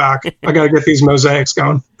be right back. I got to get these mosaics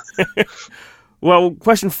going. Well,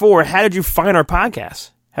 question 4, how did you find our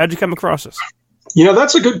podcast? How did you come across us?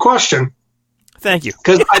 That's a good question. Thank you.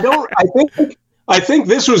 Because I think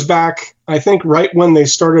this was back, right when they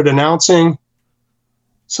started announcing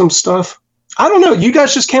some stuff. I don't know. You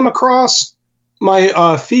guys just came across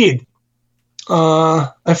my feed.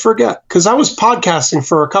 I forget, because I was podcasting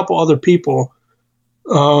for a couple other people,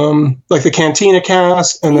 like the Cantina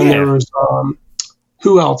Cast, and then there was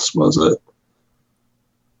who else was it?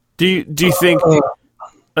 Do you think?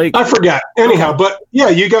 I forget. Anyhow, but yeah,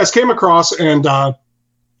 you guys came across, and I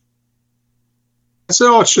said,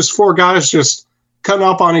 "Oh, it's just 4 guys just cutting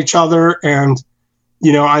up on each other," and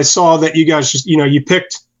I saw that you guys just you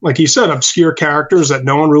picked, like you said, obscure characters that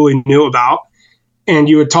no one really knew about, and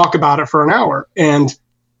you would talk about it for an hour. And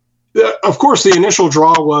of course, the initial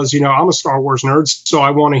draw was, I'm a Star Wars nerd, so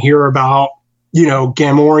I want to hear about,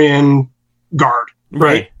 Gamorrean Guard,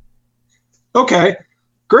 right? Okay,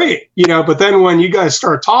 great. But then when you guys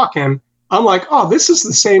start talking, I'm like, oh, this is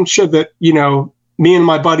the same shit that, me and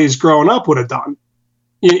my buddies growing up would have done.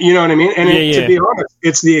 You know what I mean? And to be honest,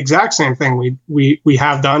 it's the exact same thing we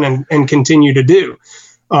have done and continue to do.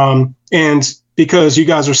 And because you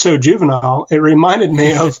guys are so juvenile, it reminded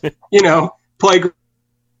me of, playground,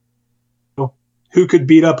 who could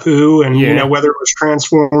beat up who, and, whether it was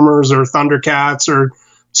Transformers or Thundercats or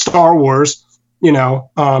Star Wars, we've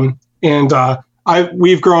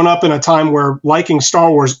grown up in a time where liking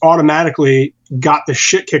Star Wars automatically got the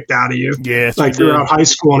shit kicked out of you. Yes, like throughout high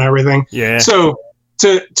school and everything. Yeah. So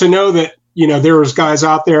to know that, there was guys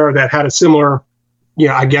out there that had a similar,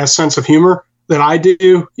 I guess, sense of humor that I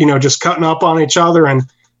do, just cutting up on each other and,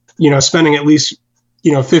 spending at least,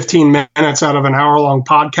 15 minutes out of an hour-long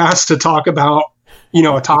podcast to talk about,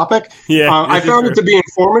 a topic. Yeah, I found it to be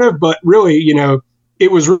informative, but really,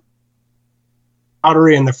 it was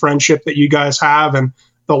camaraderie and the friendship that you guys have and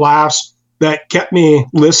the laughs that kept me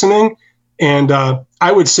listening. And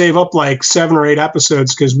I would save up like 7 or 8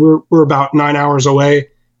 episodes because we're about 9 hours away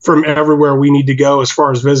from everywhere we need to go as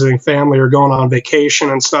far as visiting family or going on vacation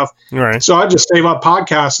and stuff. Right. So I just save up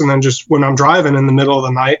podcasts and then just when I'm driving in the middle of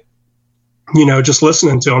the night, just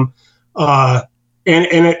listening to them.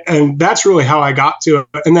 And that's really how I got to it.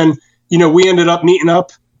 And then, we ended up meeting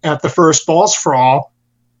up at the first Balls for All.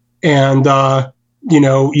 And,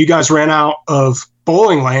 you guys ran out of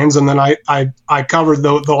bowling lanes. And then I covered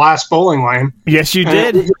the last bowling lane. Yes, you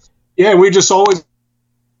did. We just always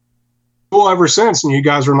cool ever since. And you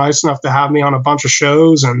guys were nice enough to have me on a bunch of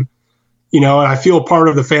shows. And, I feel part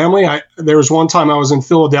of the family. There was one time I was in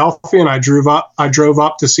Philadelphia and I drove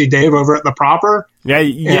up to see Dave over at the Proper. Yeah.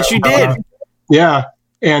 Yes, you did. Yeah.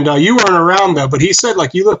 And you weren't around though, but he said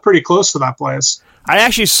like you look pretty close to that place. I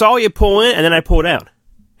actually saw you pull in and then I pulled out.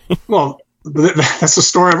 Well, that's the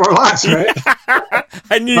story of our lives, right?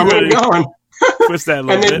 I knew you were going. Twist that a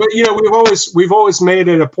little bit. But we've always made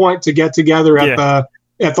it a point to get together at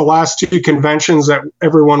the last 2 conventions that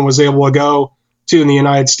everyone was able to go to in the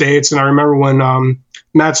United States. And I remember when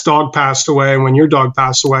Matt's dog passed away, and when your dog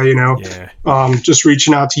passed away, just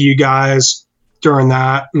reaching out to you guys during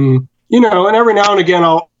that, and and every now and again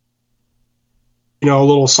I'll a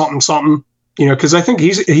little something, because I think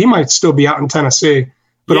he might still be out in Tennessee.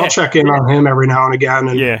 But I'll check in on him every now and again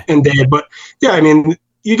and Dave. But yeah, I mean,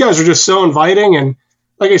 you guys are just so inviting. And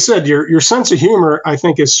like I said, your sense of humor, I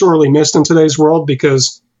think, is sorely missed in today's world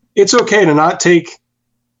because it's okay to not take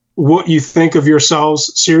what you think of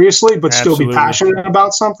yourselves seriously, but still be passionate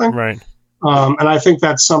about something. Right. And I think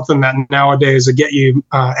that's something that nowadays will get you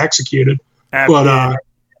executed. Absolutely.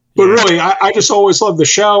 But really, I just always love the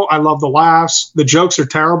show. I love the laughs. The jokes are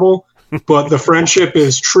terrible. But the friendship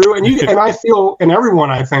is true, and I feel, and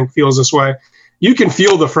everyone I think feels this way. You can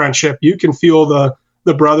feel the friendship, you can feel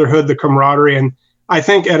the brotherhood, the camaraderie, and I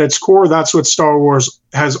think at its core, that's what Star Wars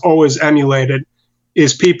has always emulated: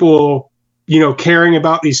 is people, caring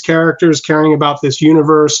about these characters, caring about this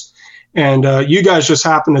universe, and you guys just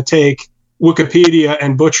happen to take Wikipedia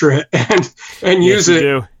and butcher it and use it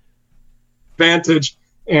to advantage,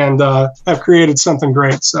 and have created something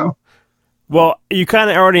great. So. Well, you kind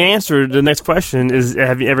of already answered the next question: is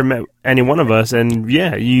have you ever met any one of us? And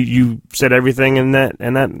yeah, you said everything in that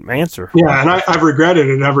answer. Yeah, and I've regretted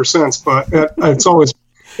it ever since. But it's all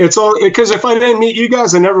because if I didn't meet you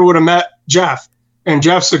guys, I never would have met Jeff. And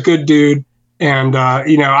Jeff's a good dude, and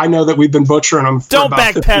I know that we've been butchering him. Don't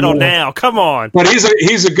backpedal now, come on. But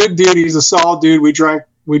he's a good dude. He's a solid dude. We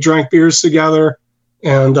drank beers together,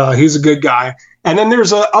 and he's a good guy. And then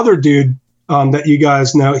there's a other dude. That you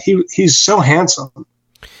guys know, he's so handsome.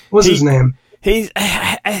 What's his name? Wasn't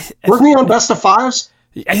he on Best of Fives?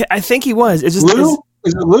 I think he was. Is Lou?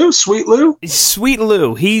 Is it Lou? Sweet Lou? Sweet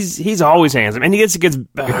Lou. He's always handsome, and he gets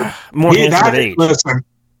more handsome with age. Listen,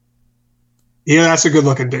 yeah, that's a good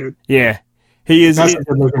looking dude. Yeah, he is. That's a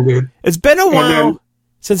good looking dude. It's been a while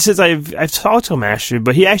since I've talked to him actually,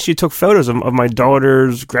 but he actually took photos of my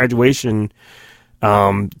daughter's graduation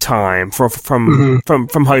time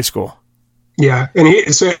from high school. Yeah, and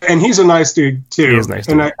he's a nice dude too. He is nice,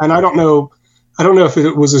 dude. And I don't know if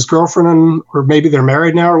it was his girlfriend or maybe they're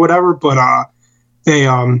married now or whatever. But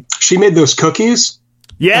she made those cookies.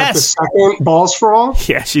 Yes, at the second Balls for All.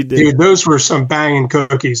 Yeah, she did. Dude, those were some banging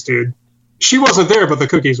cookies, dude. She wasn't there, but the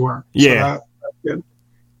cookies were. Yeah, so that's good.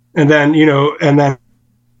 And then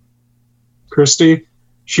Christy,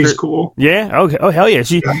 she's cool. Yeah. Okay. Oh hell yeah.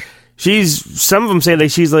 Some of them say that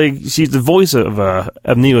she's the voice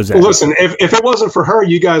of Neo's. Well, listen, if it wasn't for her,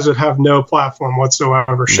 you guys would have no platform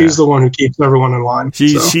whatsoever. She's the one who keeps everyone in line.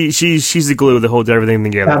 She's the glue that holds everything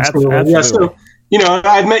together. Absolutely. Yeah. So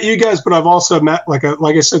I've met you guys, but I've also met like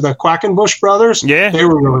I said, the Quackenbush brothers. Yeah, they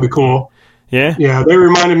were really cool. Yeah, yeah, they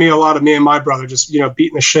reminded me a lot of me and my brother, just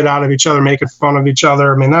beating the shit out of each other, making fun of each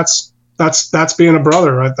other. I mean, that's being a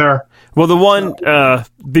brother right there. Well, the one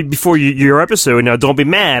before your episode, now don't be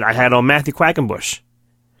mad, I had on Matthew Quackenbush.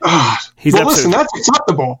 Listen, that's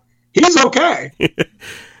acceptable. He's okay.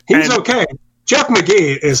 He's okay. Jeff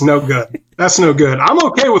McGee is no good. That's no good. I'm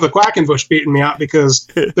okay with a Quackenbush beating me out because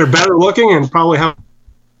they're better looking and probably have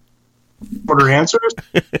shorter answers,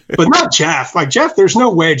 but not Jeff. Like Jeff, there's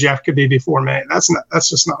no way Jeff could be before me. That's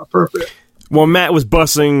just not appropriate. Well, Matt was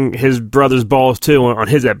busting his brother's balls too on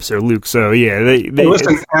his episode, Luke. So yeah, they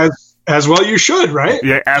listen as well. You should, right?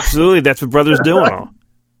 Yeah, absolutely. That's what brothers do.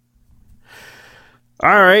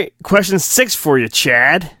 All right. Question 6 for you,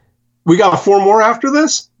 Chad. We got 4 more after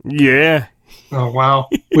this? Yeah. Oh, wow.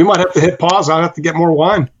 We might have to hit pause. I'll have to get more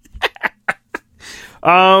wine.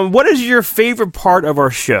 What is your favorite part of our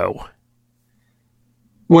show?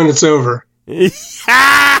 When it's over. That's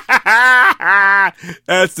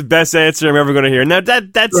the best answer I'm ever going to hear. Now,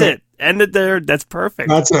 that's right. It. End it there. That's perfect.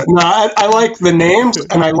 That's it. No, I like the names,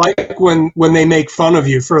 and I like when they make fun of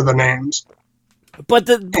you for the names. And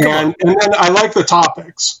then I like the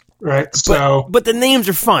topics. Right, but the names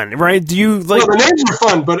are fun, right? Do you like? Well, the names are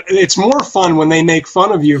fun, but it's more fun when they make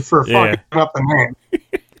fun of you for fucking up the name.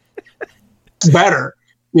 It's better,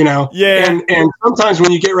 you know. Yeah. And sometimes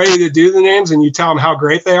when you get ready to do the names and you tell them how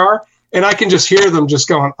great they are, and I can just hear them just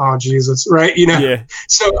going, "Oh Jesus," right? You know. Yeah.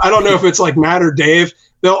 So I don't know if it's like Matt or Dave.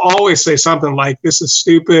 They'll always say something like, "This is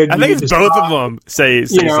stupid." I think it's both of them say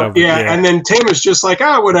something. Yeah, and then Tim is just like,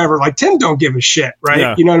 whatever. Like, Tim don't give a shit, right?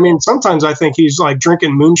 Yeah. You know what I mean? Sometimes I think he's like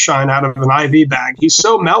drinking moonshine out of an IV bag. He's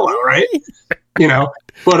so mellow, right? You know,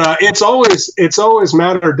 but it's always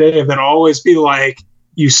Matt or Dave that always be like,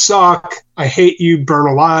 "You suck. I hate you. Burn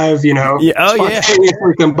alive." You know? Yeah. Oh yeah.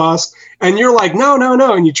 Freaking bust. And you're like, no,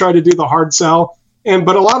 and you try to do the hard sell.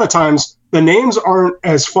 But a lot of times the names aren't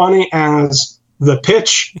as funny as the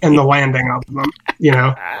pitch and the landing of them, you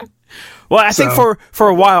know? Well, I think for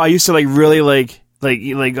a while I used to like really like,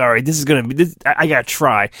 all right, this is going to be this. I got to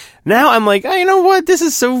try. Now I'm like, you know what? This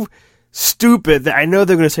is so stupid that I know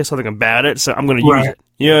they're going to say something about it. So I'm going to use it.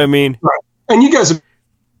 You know what I mean? Right. And you guys have,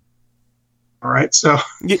 all right. So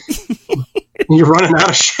you're running out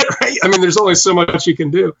of shit, right? I mean, there's only so much you can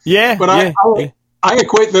do. Yeah. But I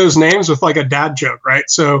equate those names with like a dad joke, right?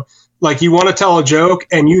 So like you want to tell a joke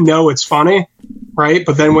and you know it's funny, right?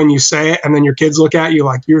 But then when you say it and then your kids look at you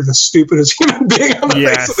like you're the stupidest human being on the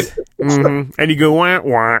face of the earth. And you go, wah,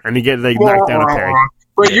 wah, and you get like knocked down a peg.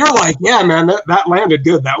 But you're like, yeah, man, that landed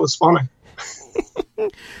good. That was funny.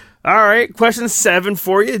 All right. Question 7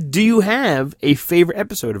 for you. Do you have a favorite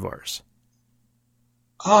episode of ours?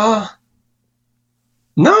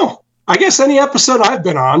 No. I guess any episode I've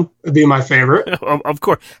been on would be my favorite. Of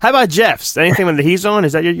course. How about Jeff's? Anything that he's on?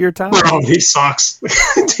 Is that your top? Oh, he sucks.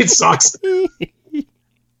 Dude sucks.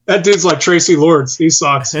 That dude's like Tracy Lords. He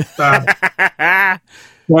sucks. A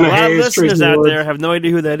lot of listeners out there have no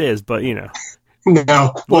idea who that is, but you know.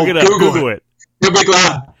 No. Look it up. Google it. You'll be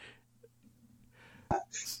glad.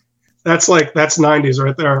 That's 90s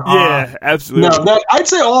right there. Yeah, absolutely. No, I'd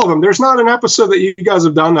say all of them. There's not an episode that you guys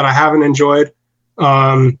have done that I haven't enjoyed.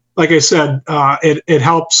 Like I said, it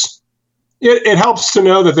helps. It helps to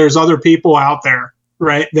know that there's other people out there,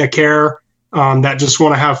 right, that care, that just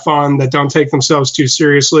want to have fun, that don't take themselves too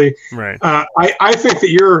seriously. Right. I think that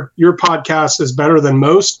your podcast is better than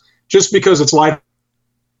most, just because it's life.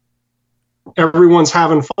 Everyone's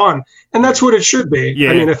having fun, and that's what it should be. Yeah.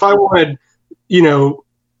 I mean, if I wanted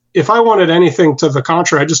anything to the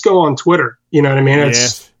contrary, I just go on Twitter. You know what I mean?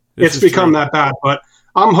 It's become that bad, but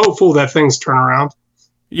I'm hopeful that things turn around.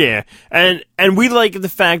 Yeah, and we like the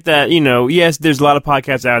fact that, you know, yes, there's a lot of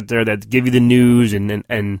podcasts out there that give you the news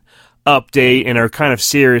and update and are kind of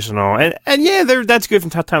serious and all, and yeah, that's good from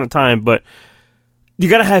time to time, but you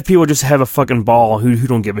gotta have people just have a fucking ball who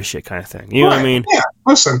don't give a shit kind of thing. You know what I mean? Yeah,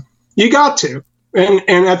 listen, you got to, and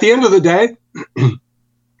at the end of the day,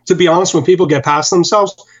 to be honest, when people get past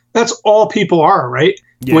themselves, that's all people are, right?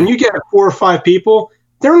 Yeah. When you get 4 or 5 people,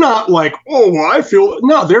 they're not like, oh, well, I feel...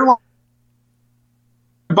 No, they're like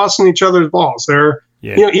busting each other's balls. They're,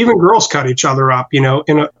 you know, even girls cut each other up, you know,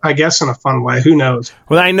 I guess in a fun way. Who knows?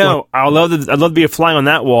 Well, I know. I'd love to be a fly on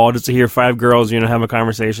that wall just to hear 5 girls, you know, have a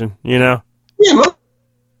conversation, you know? Yeah,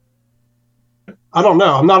 I don't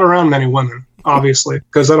know. I'm not around many women, obviously,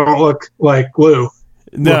 because I don't look like glue.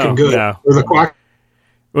 Looking good. No.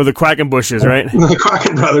 Or the Quackenbushes, right? The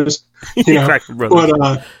Quacken brothers. You know? Quacken brothers.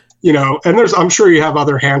 But, you know, and I'm sure you have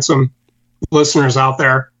other handsome listeners out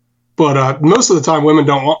there, but most of the time women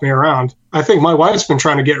don't want me around. I think my wife's been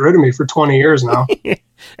trying to get rid of me for 20 years now.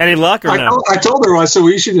 Any luck or no? I told her, I said,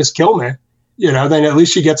 well, you should just kill me. You know, then at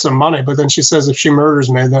least she gets some money. But then she says if she murders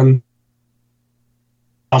me, then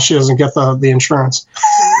she doesn't get the insurance.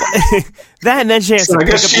 And then she has to I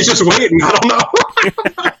guess she's just waiting. I don't know.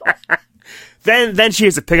 Then she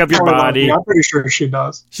has to pick up your body. I'm pretty sure she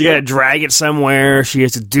does. She got to drag it somewhere. She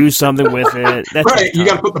has to do something with it. That's right. You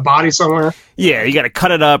got to put the body somewhere. Yeah, you got to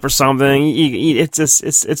cut it up or something.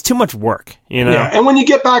 It's too much work, you know. Yeah, and when you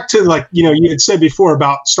get back to, like, you know, you had said before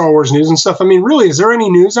about Star Wars news and stuff. I mean, really, is there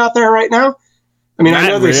any news out there right now? I mean, I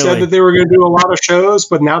know they said that they were going to do a lot of shows,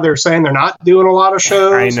 but now they're saying they're not doing a lot of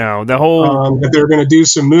shows. I know. The whole... that they're going to do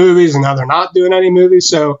some movies, and now they're not doing any movies.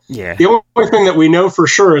 So yeah. The only thing that we know for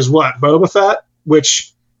sure is what? Boba Fett?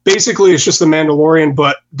 which basically is just the Mandalorian,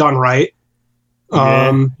 but done right.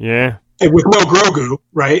 Yeah. With no Grogu,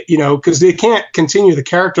 right? Because they can't continue the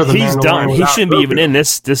character of the Mandalorian. He's done. He shouldn't be even in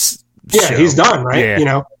this Yeah, show. He's done, right?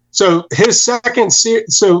 Yeah. So his second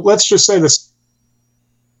so let's just say this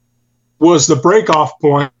was the break-off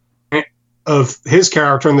point of his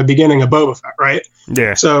character in the beginning of Boba Fett, right?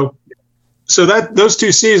 Yeah. So that those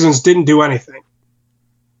 2 seasons didn't do anything.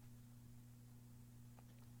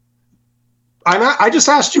 I just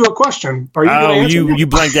asked you a question. Are you going to answer me? You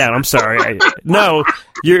blanked out. I'm sorry. No,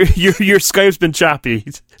 your Skype's been choppy.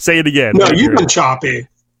 Say it again. No, you've been choppy.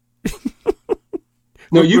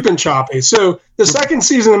 No, you've been choppy. So the second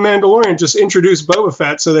season of Mandalorian just introduced Boba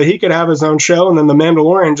Fett so that he could have his own show, and then the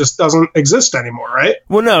Mandalorian just doesn't exist anymore, right?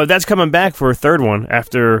 Well, no, that's coming back for a third one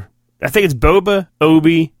after, I think it's Boba,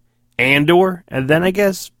 Obi, Andor, and then I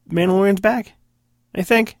guess Mandalorian's back, I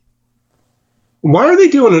think. Why are they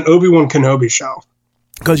doing an Obi-Wan Kenobi show?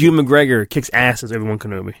 Because Ewan McGregor kicks ass as Obi-Wan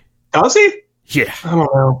Kenobi. Does he? Yeah. I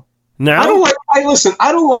don't know. No?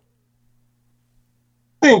 I don't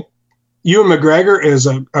think Ewan McGregor is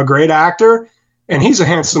a great actor, and he's a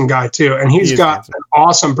handsome guy too, and he's got an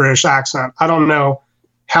awesome British accent. I don't know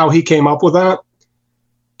how he came up with that,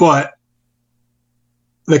 but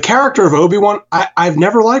the character of Obi-Wan, I've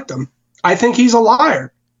never liked him. I think he's a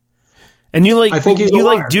liar. And you like liar.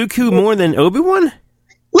 Dooku more than Obi-Wan?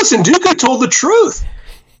 Listen, Dooku told the truth,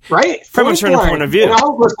 right? From a certain point of view.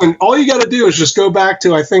 Listen, all you got to do is just go back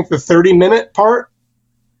to, I think, the 30-minute part.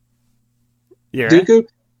 Yeah. Dooku.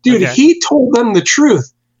 Dude, He told them the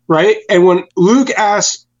truth, right? And when Luke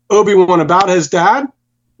asked Obi-Wan about his dad,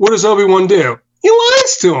 what does Obi-Wan do? He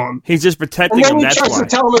lies to him. He's just protecting him, that's why. And then he tries to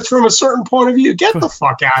tell him it's from a certain point of view. Get the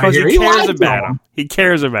fuck out of here. He cares about him. He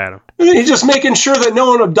cares about him. And then he's just making sure that no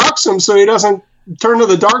one abducts him so he doesn't turn to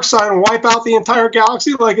the dark side and wipe out the entire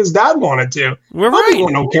galaxy like his dad wanted to. We're right.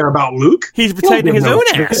 Obi-Wan don't care about Luke. He's protecting his own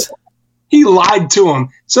ass. He lied to him.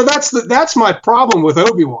 So that's my problem with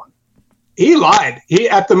Obi-Wan. He lied. He,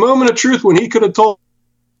 at the moment of truth, when he could have told,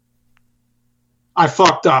 I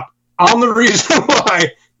fucked up. I'm the reason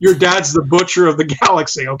why your dad's the butcher of the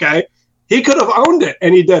galaxy, okay? He could have owned it,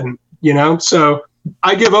 and he didn't, So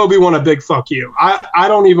I give Obi-Wan a big fuck you. I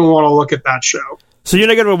don't even want to look at that show. So you're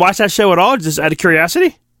not going to watch that show at all, just out of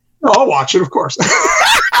curiosity? No, I'll watch it, of course.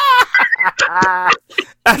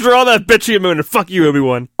 After all that bitchy and mooning, fuck you,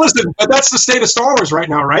 Obi-Wan. Listen, but that's the state of Star Wars right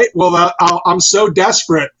now, right? Well, I'm so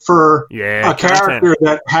desperate for a character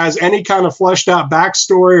that has any kind of fleshed out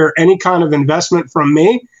backstory or any kind of investment from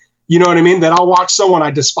me, you know what I mean, that I'll watch someone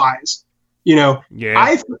I despise.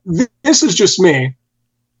 This is just me,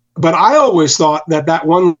 but I always thought that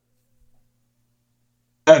one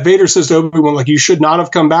that Vader says to Obi-Wan, like, you should not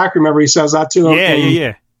have come back. Remember, he says that to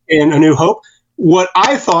him in A New Hope. What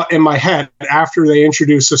I thought in my head after they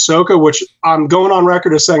introduced Ahsoka, which I'm going on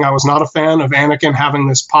record as saying I was not a fan of Anakin having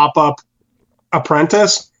this pop-up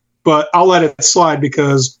apprentice, but I'll let it slide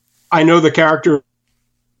because I know the character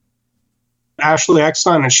Ashley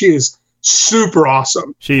Eckstein, and she is super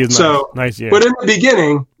awesome. She is nice, yeah. But in the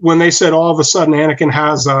beginning, when they said all of a sudden Anakin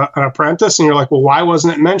has an apprentice, and you're like, well, why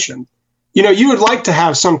wasn't it mentioned? You would like to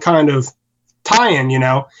have some kind of tie-in,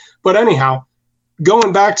 But anyhow,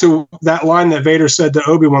 going back to that line that Vader said to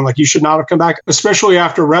Obi-Wan, like, you should not have come back, especially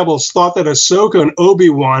after Rebels, thought that Ahsoka and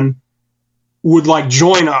Obi-Wan would, like,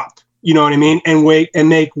 join up, you know what I mean, and wait and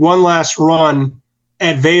make one last run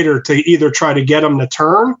at Vader to either try to get him to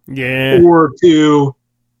turn or to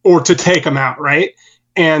take him out, right?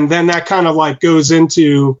 And then that kind of, like, goes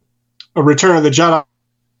into a Return of the Jedi.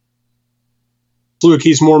 Luke,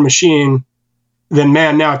 he's more machine than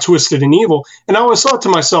man now, twisted and evil. And I always thought to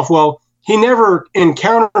myself, well, he never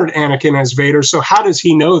encountered Anakin as Vader, so how does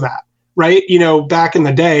he know that, right? Back in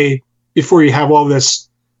the day, before you have all this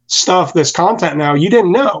stuff, this content now, you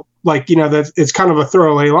didn't know. Like, that it's kind of a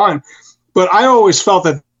throwaway line. But I always felt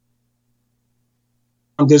that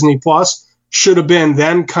on Disney Plus should have been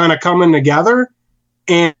them kind of coming together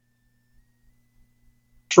and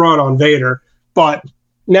trot on Vader. But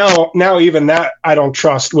now even that I don't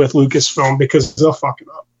trust with Lucasfilm because they'll fuck it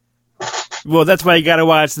up. Well, that's why you got to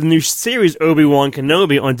watch the new series Obi-Wan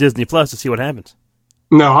Kenobi on Disney Plus to see what happens.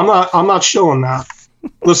 No, I'm not showing that.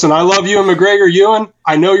 Listen, I love Ewan McGregor, Ewan.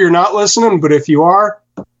 I know you're not listening, but if you are,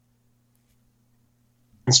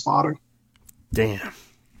 spotting. Damn.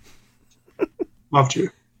 Loved you.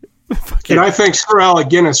 And I think Sir Alec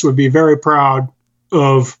Guinness would be very proud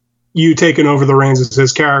of you taking over the reins as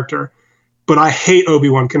his character. But I hate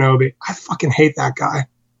Obi-Wan Kenobi. I fucking hate that guy.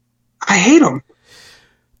 I hate him.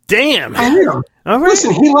 Damn. I hate him. All right.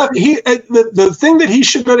 Listen, the thing that he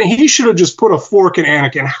should have just put a fork in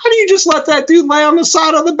Anakin. How do you just let that dude lay on the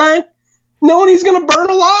side of the bank knowing he's going to burn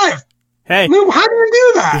alive? Hey. I mean, how do you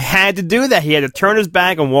do that? He had to do that. He had to turn his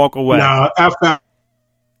back and walk away. No, F that.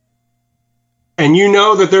 And you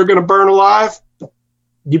know that they're going to burn alive,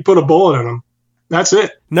 you put a bullet in them. That's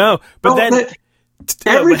it. No, but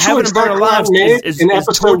every choice that alive made in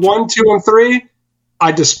episode 1, 2, and 3,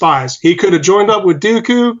 I despise. He could have joined up with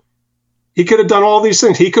Dooku. He could have done all these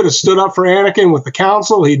things. He could have stood up for Anakin with the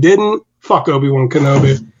council. He didn't. Fuck Obi-Wan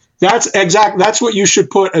Kenobi. That's what you should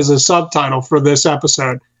put as a subtitle for this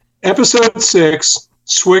episode. Episode 6,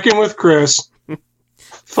 SWICing with Chris.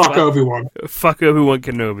 Fuck Obi-Wan. Fuck Obi-Wan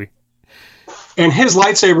Kenobi. And his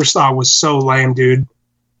lightsaber style was so lame, dude.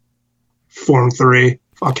 Form 3.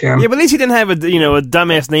 Fuck him. Yeah, but at least he didn't have a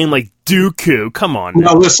dumbass name like Dooku. Come on.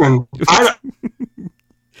 No, listen.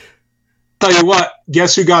 Tell you what,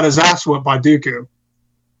 guess who got his ass whipped by Dooku?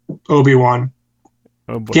 Obi-Wan.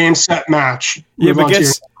 Oh boy. Game, set, match. Yeah, but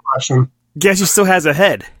guess he still has a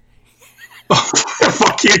head.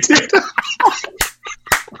 Fuck you, dude.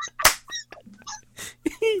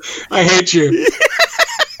 I hate you.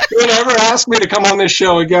 Don't ever ask me to come on this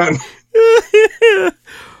show again.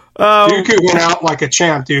 Dooku went out like a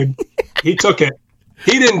champ, dude. He took it.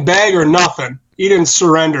 He didn't beg or nothing. He didn't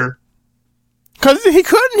surrender. Because he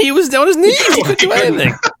couldn't. He was on his knees. He couldn't do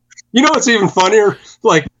anything. You know what's even funnier?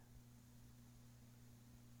 Like,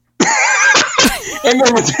 and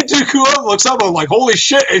then when Dooku looks up, I'm like, holy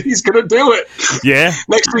shit, he's going to do it. Yeah.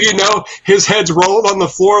 Next thing you know, his head's rolled on the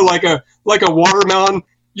floor like a watermelon.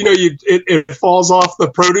 You know, it falls off the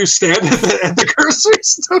produce stand at the grocery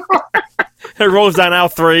store. It rolls down aisle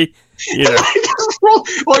 3. Yeah.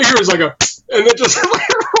 All you hear is like and it just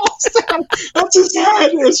rolls down. That's his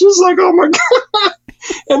head. It's just like, oh my god.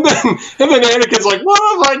 And then Anakin's like,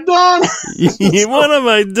 what have I done? What have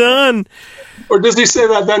I done? Or does he say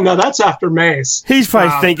that then? No, that's after Mace. He's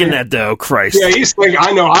probably thinking that though. Christ. Yeah, he's thinking.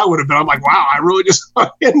 I know I would have been. I'm like, wow, I really just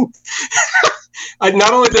fucking.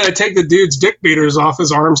 Not only did I take the dude's dick beaters off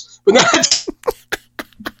his arms, but that's.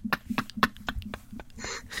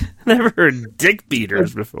 Never heard dick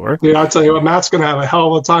beaters before. Yeah, I'll tell you what, Matt's going to have a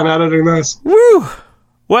hell of a time editing this. Woo!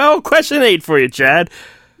 Well, question 8 for you, Chad.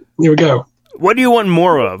 Here we go. What do you want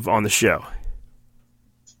more of on the show?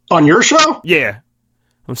 On your show? Yeah.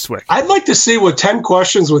 I'm SWIC. I'd like to see what 10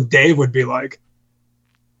 questions with Dave would be like.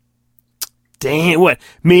 Dang, what?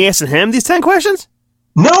 Me asking him these 10 questions?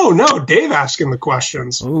 No, Dave asking the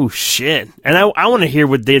questions. Oh, shit. And I want to hear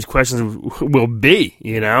what Dave's questions will be,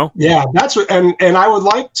 you know? Yeah, that's what, and I would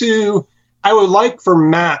like for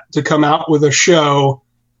Matt to come out with a show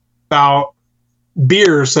about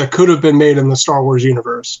beers that could have been made in the Star Wars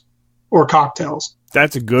universe or cocktails.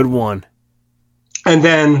 That's a good one. And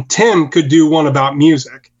then Tim could do one about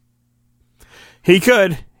music. He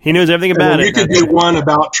could. He knows everything about it. You could do one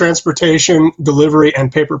about transportation, delivery,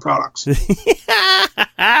 and paper products.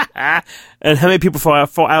 And how many people fall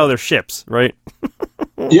out of their ships, right?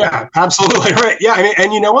 Yeah, absolutely right. Yeah,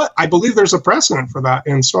 and you know what? I believe there's a precedent for that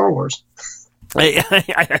in Star Wars.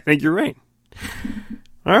 I think you're right.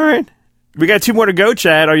 All right. We got 2 more to go,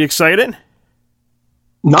 Chad. Are you excited?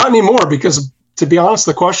 Not anymore, because to be honest,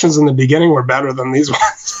 the questions in the beginning were better than these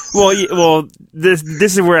ones. Well, this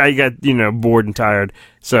is where I got bored and tired.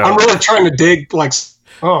 So I'm really trying to dig. Like,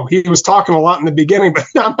 he was talking a lot in the beginning, but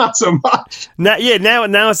not so much. Now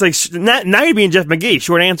it's like now you're being Jeff McGee.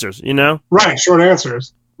 Short answers, you know. Right, short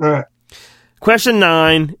answers. Right. Question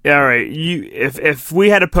 9. All right, if we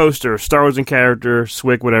had a poster, Star Wars in character,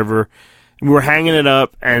 SWIC, whatever, and we were hanging it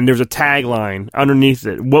up, and there's a tagline underneath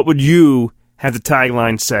it, what would you have the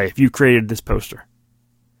tagline say if you created this poster?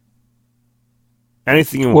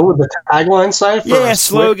 Anything you want. What would the tagline say? Yeah,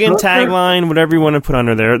 slogan, tagline, whatever you want to put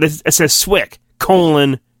under there. It says SWIC, :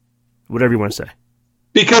 whatever you want to say.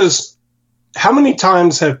 Because how many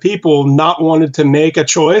times have people not wanted to make a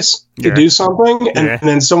choice to do something, and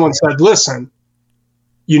then someone said, listen,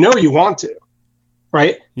 you know you want to,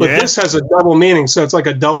 right? But this has a double meaning, so it's like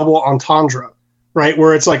a double entendre, right?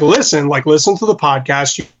 Where it's like, listen to the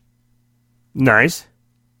podcast. Nice.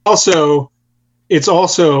 It's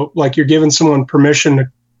also like you're giving someone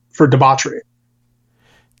permission for debauchery.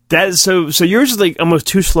 So yours is like almost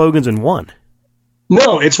 2 slogans in one.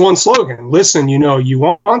 No, it's one slogan. Listen, you know you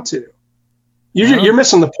want to. You're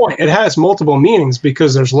missing the point. It has multiple meanings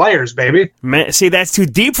because there's layers, baby. Man, see, that's too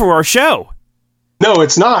deep for our show. No,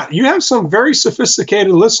 it's not. You have some very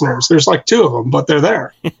sophisticated listeners. There's like 2 of them, but they're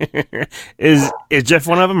there. Is Jeff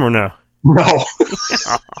one of them or no? No.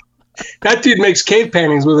 That dude makes cave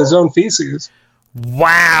paintings with his own feces.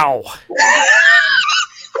 Wow.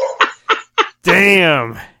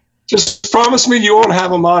 Damn. Just promise me you won't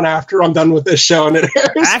have him on after I'm done with this show and it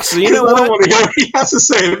airs. Actually, you know what? I don't want to hear what he has to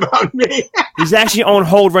say about me. He's actually on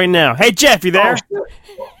hold right now. Hey, Jeff, you there?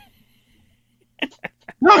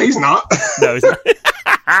 No, he's not. No, he's not.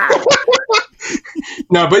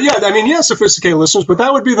 No, but yeah, I mean, yeah, sophisticated listeners, but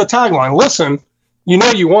that would be the tagline. Listen, you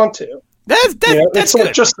know you want to. That's it's good.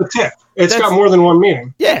 not just the tip. It's got more than one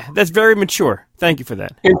meaning. Yeah, that's very mature. Thank you for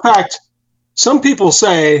that. In fact, some people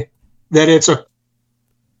say that it's a...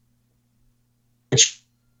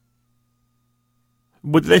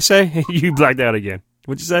 What did they say? You blacked out again.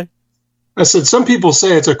 What'd you say? I said some people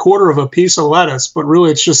say it's a quarter of a piece of lettuce, but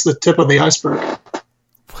really it's just the tip of the iceberg.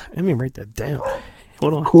 Let me write that down.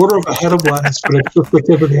 Hold on. Quarter of a head of lettuce, but it's just the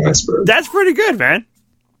tip of the iceberg. That's pretty good, man.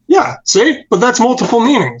 Yeah, see? But that's multiple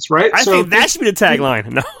meanings, right? I think that should be the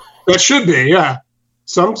tagline. No. That should be, yeah.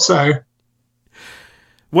 Some say.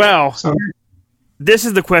 Well, this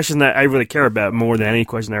is the question that I really care about more than any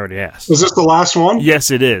question I already asked. Is this the last one?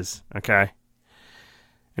 Yes, it is. Okay.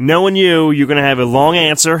 And knowing you're going to have a long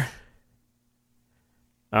answer.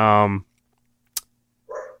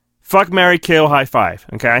 Fuck, marry, kill, high five.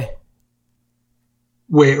 Okay?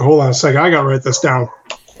 Wait, hold on a second. I got to write this down.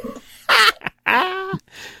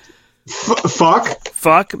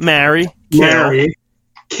 Fuck, marry,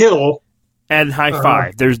 kill, and high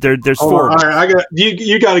five. There's four. All right,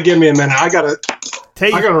 you got to give me a minute. I got to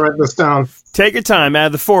write this down. Take your time. Out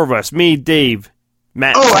of the four of us, me, Dave,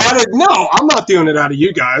 Matt. No, I'm not doing it out of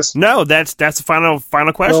you guys. No, that's the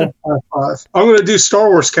final question. I'm going to do Star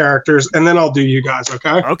Wars characters, and then I'll do you guys.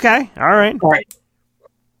 Okay. Okay. All right.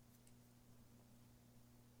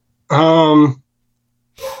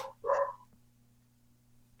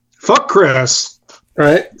 Fuck Chris.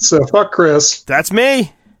 Right. So fuck Chris. That's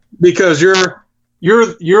me. Because you're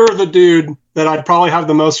the dude that I'd probably have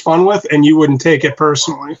the most fun with, and you wouldn't take it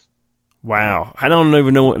personally. Wow. I don't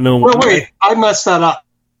even know. Well, wait. I messed that up.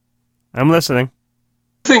 I'm listening. I'm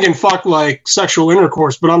thinking fuck like sexual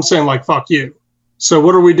intercourse, but I'm saying like fuck you. So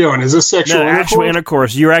what are we doing? Is this sexual intercourse? Actual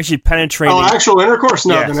intercourse. You're actually penetrating. Oh, actual intercourse?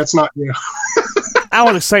 No, Then it's not you. I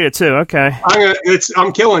was excited too. Okay.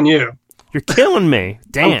 I'm killing you. You're killing me.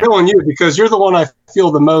 Damn. I'm killing you because you're the one I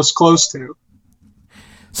feel the most close to.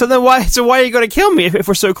 So then why are you going to kill me if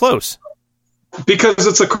we're so close? Because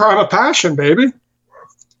it's a crime of passion, baby. Damn.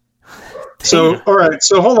 So, all right.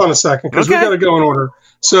 So hold on a second because we got to go in order.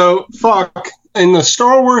 So, fuck. In the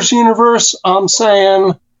Star Wars universe, I'm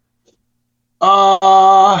saying...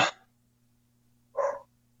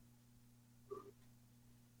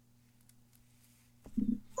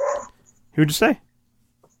 Who'd you say?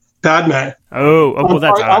 Padme. Oh, well,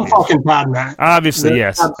 that's obvious. I'm fucking Padme. Obviously,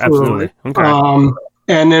 yes. Absolutely. Okay.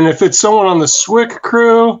 And then if it's someone on the SWIC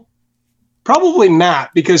crew, probably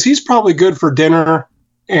Matt, because he's probably good for dinner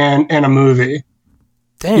and a movie.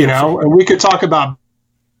 Damn. You know, and we could talk about...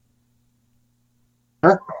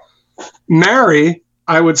 Mary,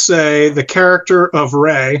 I would say the character of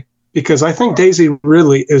Rey, because I think Daisy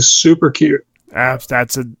Ridley is super cute. And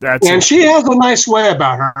she has a nice way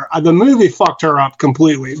about her. The movie fucked her up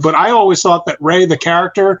completely, but I always thought that Rey, the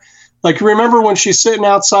character, like remember when she's sitting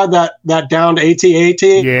outside that downed AT-AT?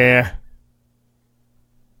 Yeah.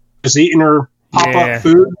 Just eating her pop-up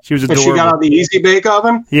food. She was adorable. That she got out of the Easy Bake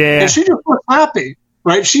Oven. Yeah. And she just was happy,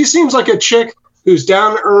 right? She seems like a chick who's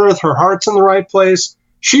down to earth. Her heart's in the right place.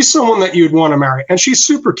 She's someone that you'd want to marry. And she's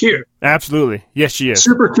super cute. Absolutely. Yes, she is.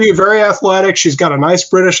 Super cute, very athletic. She's got a nice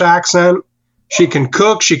British accent. She can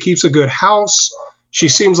cook. She keeps a good house. She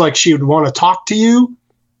seems like she would want to talk to you.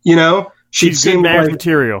 You know, she's good marriage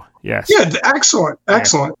material. Yes. Yeah, excellent. And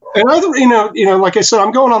like I said,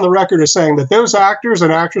 I'm going on the record as saying that those actors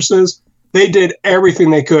and actresses, they did everything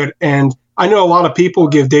they could. And I know a lot of people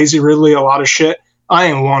give Daisy Ridley a lot of shit. I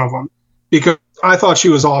ain't one of them because I thought she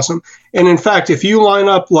was awesome. And in fact, if you line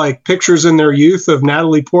up like pictures in their youth of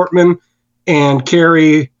Natalie Portman and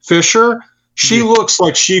Carrie Fisher, she looks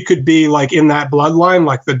like she could be like in that bloodline,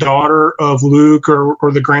 like the daughter of Luke or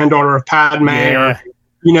the granddaughter of Padme or,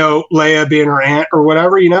 you know, Leia being her aunt or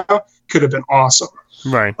whatever, you know, could have been awesome.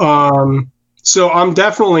 Right. So I'm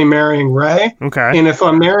definitely marrying Rey. Okay. And if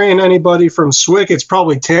I'm marrying anybody from SWIC, it's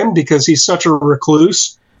probably Tim because he's such a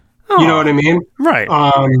recluse. Oh, you know what I mean? Right.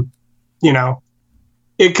 You know,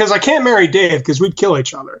 because I can't marry Dave because we'd kill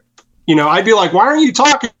each other. You know, I'd be like, why aren't you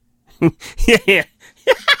talking? Yeah.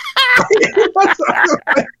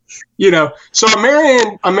 You know, so I'm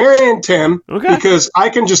marrying Tim because I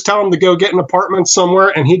can just tell him to go get an apartment somewhere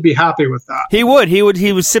and he'd be happy with that. He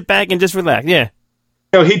would sit back and just relax. Yeah.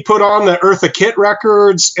 You know, he'd put on the Eartha Kitt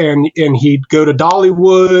records and he'd go to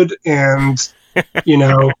Dollywood and, you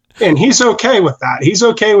know, And he's okay with that. He's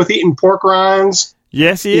okay with eating pork rinds.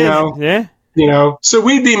 Yes, he is. Yeah. So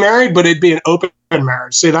we'd be married, but it'd be an open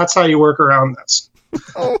marriage. See, that's how you work around this.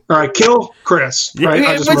 All right, kill Chris. Right?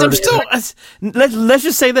 Yeah, but I'm still, let's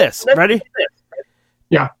just say this. Ready?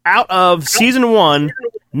 Yeah. Out of season 1,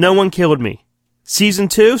 no one killed me. Season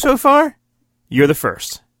 2 so far, you're the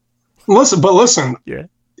first. Listen. Yeah.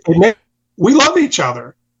 We love each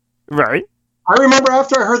other. Right. I remember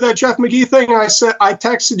after I heard that Jeff McGee thing, I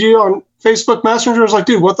texted you on Facebook Messenger. I was like,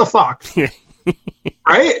 dude, what the fuck?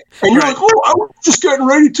 Right? And you're like, oh, I was just getting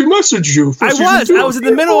ready to message you. I was in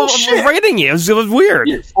the middle of writing you. It was weird.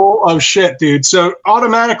 You're full of shit, dude. So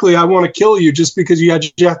automatically, I want to kill you just because you had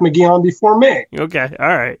Jeff McGee on before me. Okay. All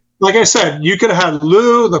right. Like I said, you could have had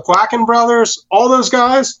Lou, the Quacken brothers, all those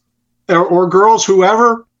guys, or girls,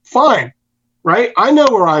 whoever. Fine. Right? I know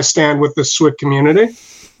where I stand with the SWIC community.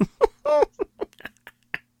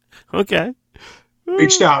 Okay.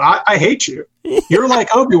 Reached out. I hate you. You're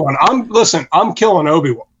like Obi-Wan. I'm killing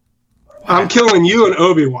Obi-Wan. I'm killing you and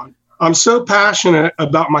Obi-Wan. I'm so passionate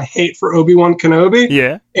about my hate for Obi-Wan Kenobi.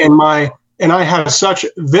 Yeah. And I have such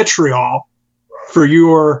vitriol for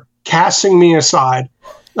your casting me aside.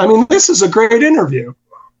 I mean, this is a great interview.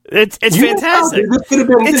 It's fantastic.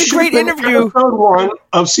 It's a great interview. Episode 1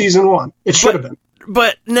 of season 1. It should have been.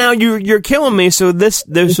 But now you're killing me. So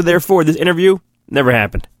therefore, this interview never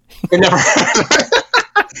happened. It never happened.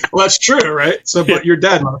 Well, that's true, right? So, but you're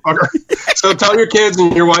dead, motherfucker. So tell your kids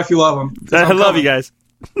and your wife you love them. I love you guys.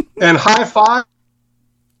 And high five.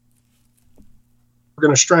 We're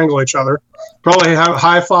going to strangle each other. Probably have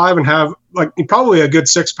high five and have probably a good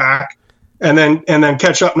 6-pack, and then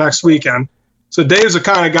catch up next weekend. So Dave's the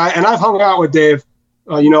kind of guy, and I've hung out with Dave,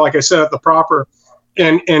 like I said, at the Proper,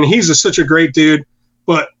 and he's such a great dude,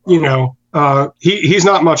 but he's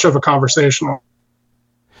not much of a conversational.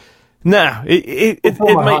 No, it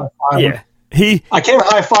might. Yeah, I can't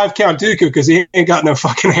high five Count Dooku because he ain't got no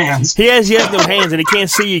fucking hands. He has no hands, and he can't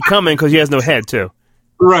see you coming because he has no head too.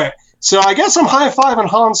 Right. So I guess I'm high fiving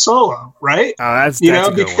Han Solo, right? Oh, that's a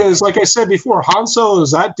good because one. Like I said before, Han Solo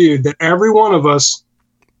is that dude that every one of us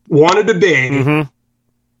wanted to be. Mm-hmm.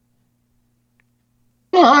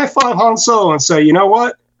 High five Han Solo and say, you know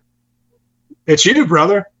what? It's you,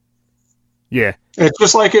 brother. Yeah. It's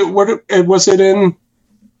just like was it in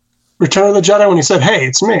Return of the Jedi when he said, hey,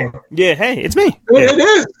 it's me. Yeah, hey, it's me. It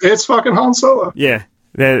is. It's fucking Han Solo. Yeah.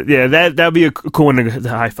 That'd be a cool one to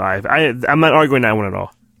high five. I'm not arguing that one at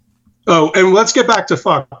all. Oh, and let's get back to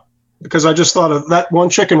fuck, because I just thought of that one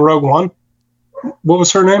chick in Rogue One. What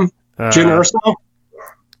was her name? Jyn Erso?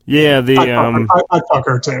 Yeah, I'd fuck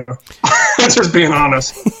her too. That's just being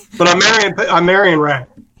honest. But I'm marrying Rey.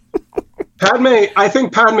 I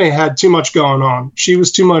think Padme had too much going on. She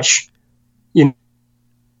was too much, Too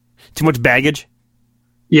much baggage?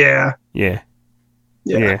 Yeah. Yeah.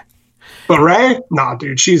 But Rey? Nah,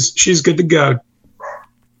 dude, she's good to go.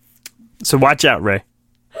 So watch out, Rey.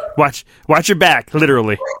 Watch your back,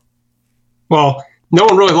 literally. Well, no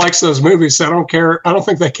one really likes those movies, so I don't care. I don't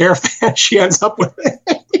think they care if she ends up with it.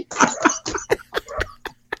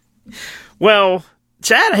 Well,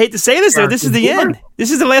 Chad, I hate to say this, though. This is the end.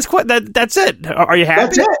 This is the last question. That's it. Are you happy?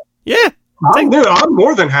 That's it. Yeah. I'm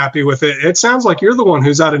more than happy with it. It sounds like you're the one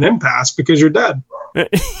who's at an impasse because you're dead. Well,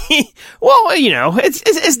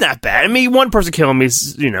 it's not bad. I mean, one person killing me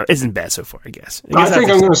isn't bad so far, I guess. I think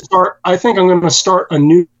I'm going to start a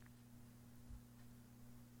new.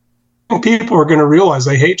 People are going to realize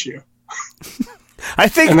they hate you. I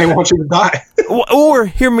think, and they want you to die. Or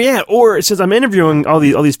hear me out. Or since I'm interviewing all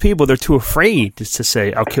these people, they're too afraid to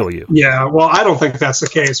say I'll kill you. Yeah, well, I don't think that's the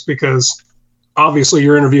case because obviously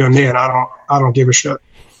you're interviewing me, and I don't give a shit.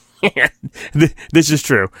 This is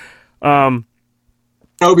true.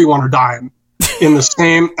 Obi-Wan are dying in the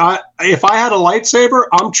same. If I had a lightsaber,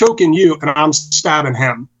 I'm choking you and I'm stabbing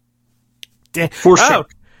him. For sure.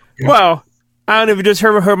 Yeah. Well, I don't know if you just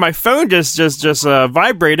heard my phone just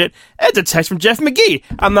vibrated. It's a text from Jeff McGee.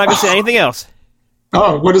 I'm not going to say anything else.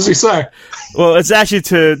 Oh, what does he say? Well, it's actually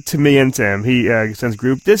to me and Tim. He sends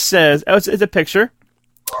group. This says, it's a picture.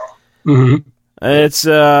 Mm-hmm. It's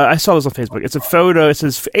I saw this on Facebook. It's a photo. It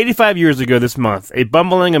says 85 years ago this month, a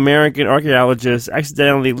bumbling American archaeologist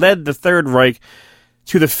accidentally led the Third Reich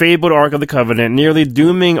to the fabled Ark of the Covenant, nearly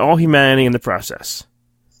dooming all humanity in the process.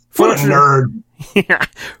 What a nerd.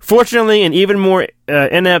 Fortunately, an even more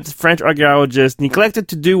inept French archaeologist neglected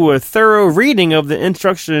to do a thorough reading of the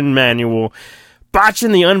instruction manual,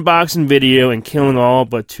 botching the unboxing video and killing all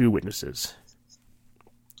but 2 witnesses.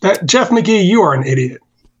 Jeff McGee, you are an idiot.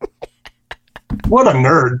 What a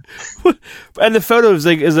nerd! And the photo is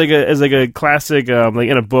like a classic, like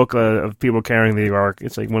in a book of people carrying the ark.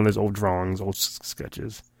 It's like one of those old drawings, old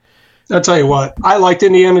sketches. I'll tell you what, I liked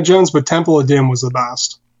Indiana Jones, but Temple of Doom was the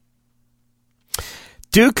best.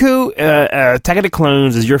 Dooku, Attack of the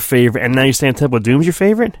Clones is your favorite, and now you're saying Temple of Doom is your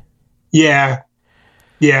favorite? Yeah,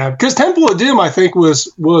 because Temple of Doom, I think, was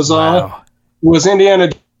Indiana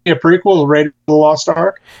a prequel of Raiders of the Lost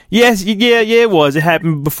Ark? Yes, it was. It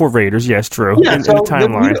happened before Raiders. Yes, true. Yeah, in the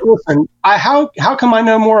timeline. Listen, how come I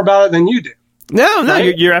know more about it than you do? No,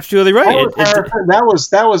 right? you're absolutely right.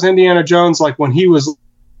 That was Indiana Jones, like when he was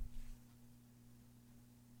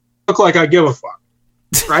look like I give a fuck,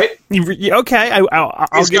 right? Okay,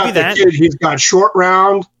 I'll give you that. He's got short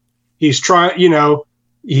round. He's trying,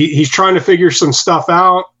 he's trying to figure some stuff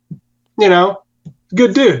out.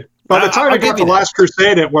 Good dude. By the time I got to Last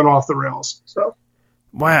Crusade, it went off the rails. So,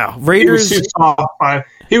 wow, Raiders. He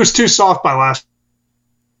was too soft by last.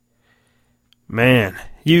 Man,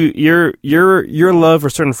 your love for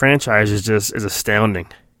certain franchises is astounding.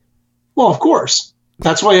 Well, of course,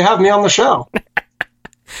 that's why you have me on the show.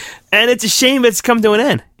 And it's a shame it's come to an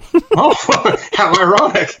end. Oh, how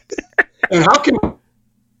ironic! And how can?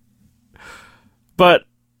 But.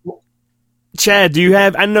 Chad, do you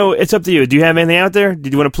have? I know it's up to you. Do you have anything out there?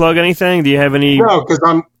 Did you want to plug anything? Do you have any? No, because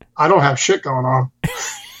I don't have shit going on.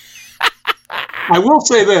 I will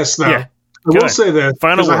say this though. Yeah. I will say this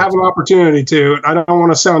because I have an opportunity to. I don't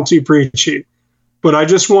want to sound too preachy, but I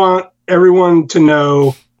just want everyone to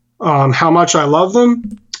know how much I love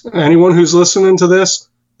them. Anyone who's listening to this,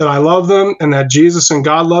 that I love them and that Jesus and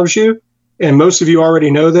God loves you. And most of you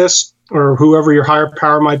already know this, or whoever your higher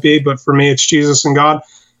power might be. But for me, it's Jesus and God.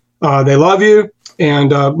 They love you,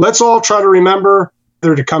 and let's all try to remember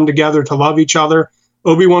to come together to love each other.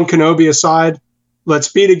 Obi-Wan Kenobi aside,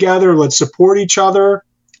 let's be together. Let's support each other.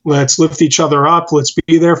 Let's lift each other up. Let's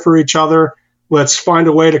be there for each other. Let's find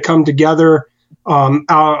a way to come together out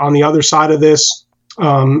on the other side of this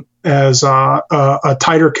as a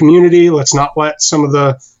tighter community. Let's not let some of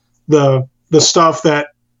the stuff that,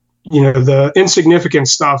 the insignificant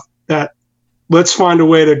stuff that let's find a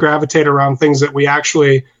way to gravitate around things that we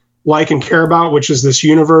actually like and care about, which is this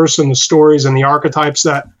universe and the stories and the archetypes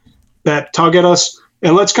that tug at us.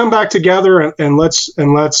 And let's come back together and let's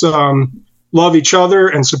love each other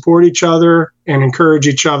and support each other and encourage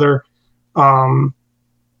each other. And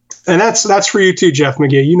that's for you too, Jeff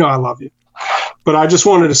McGee. I love you. But I just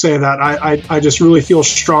wanted to say that I just really feel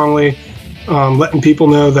strongly letting people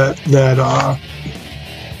know that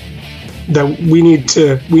we need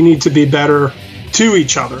to be better to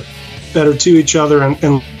each other,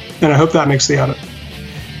 and I hope that makes the edit.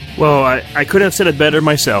 Well, I couldn't have said it better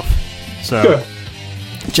myself. So, good.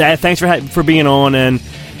 Chad, thanks for being on, and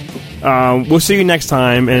we'll see you next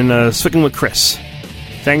time in SWICing with Chris.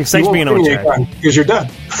 Thanks for being on, Chad. Because you're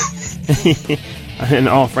dead. And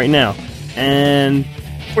off right now, and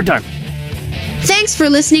we're done. Thanks for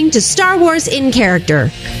listening to Star Wars in Character.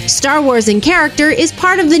 Star Wars in Character is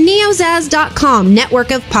part of the neozaz.com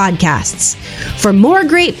network of podcasts. For more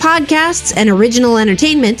great podcasts and original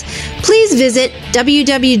entertainment, please visit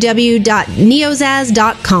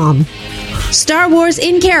www.neozaz.com. Star Wars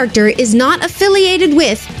in Character is not affiliated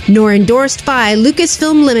with nor endorsed by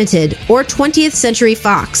Lucasfilm Limited or 20th Century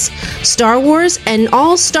Fox. Star Wars and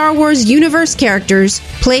all Star Wars universe characters,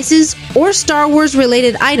 places, or Star Wars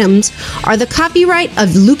related items are the copyright of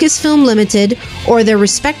Lucasfilm Limited or their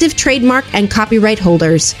respective trademark and copyright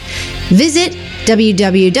holders. Visit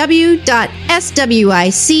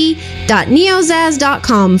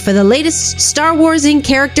www.swic.neozaz.com for the latest Star Wars in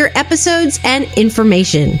Character episodes and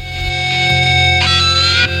information.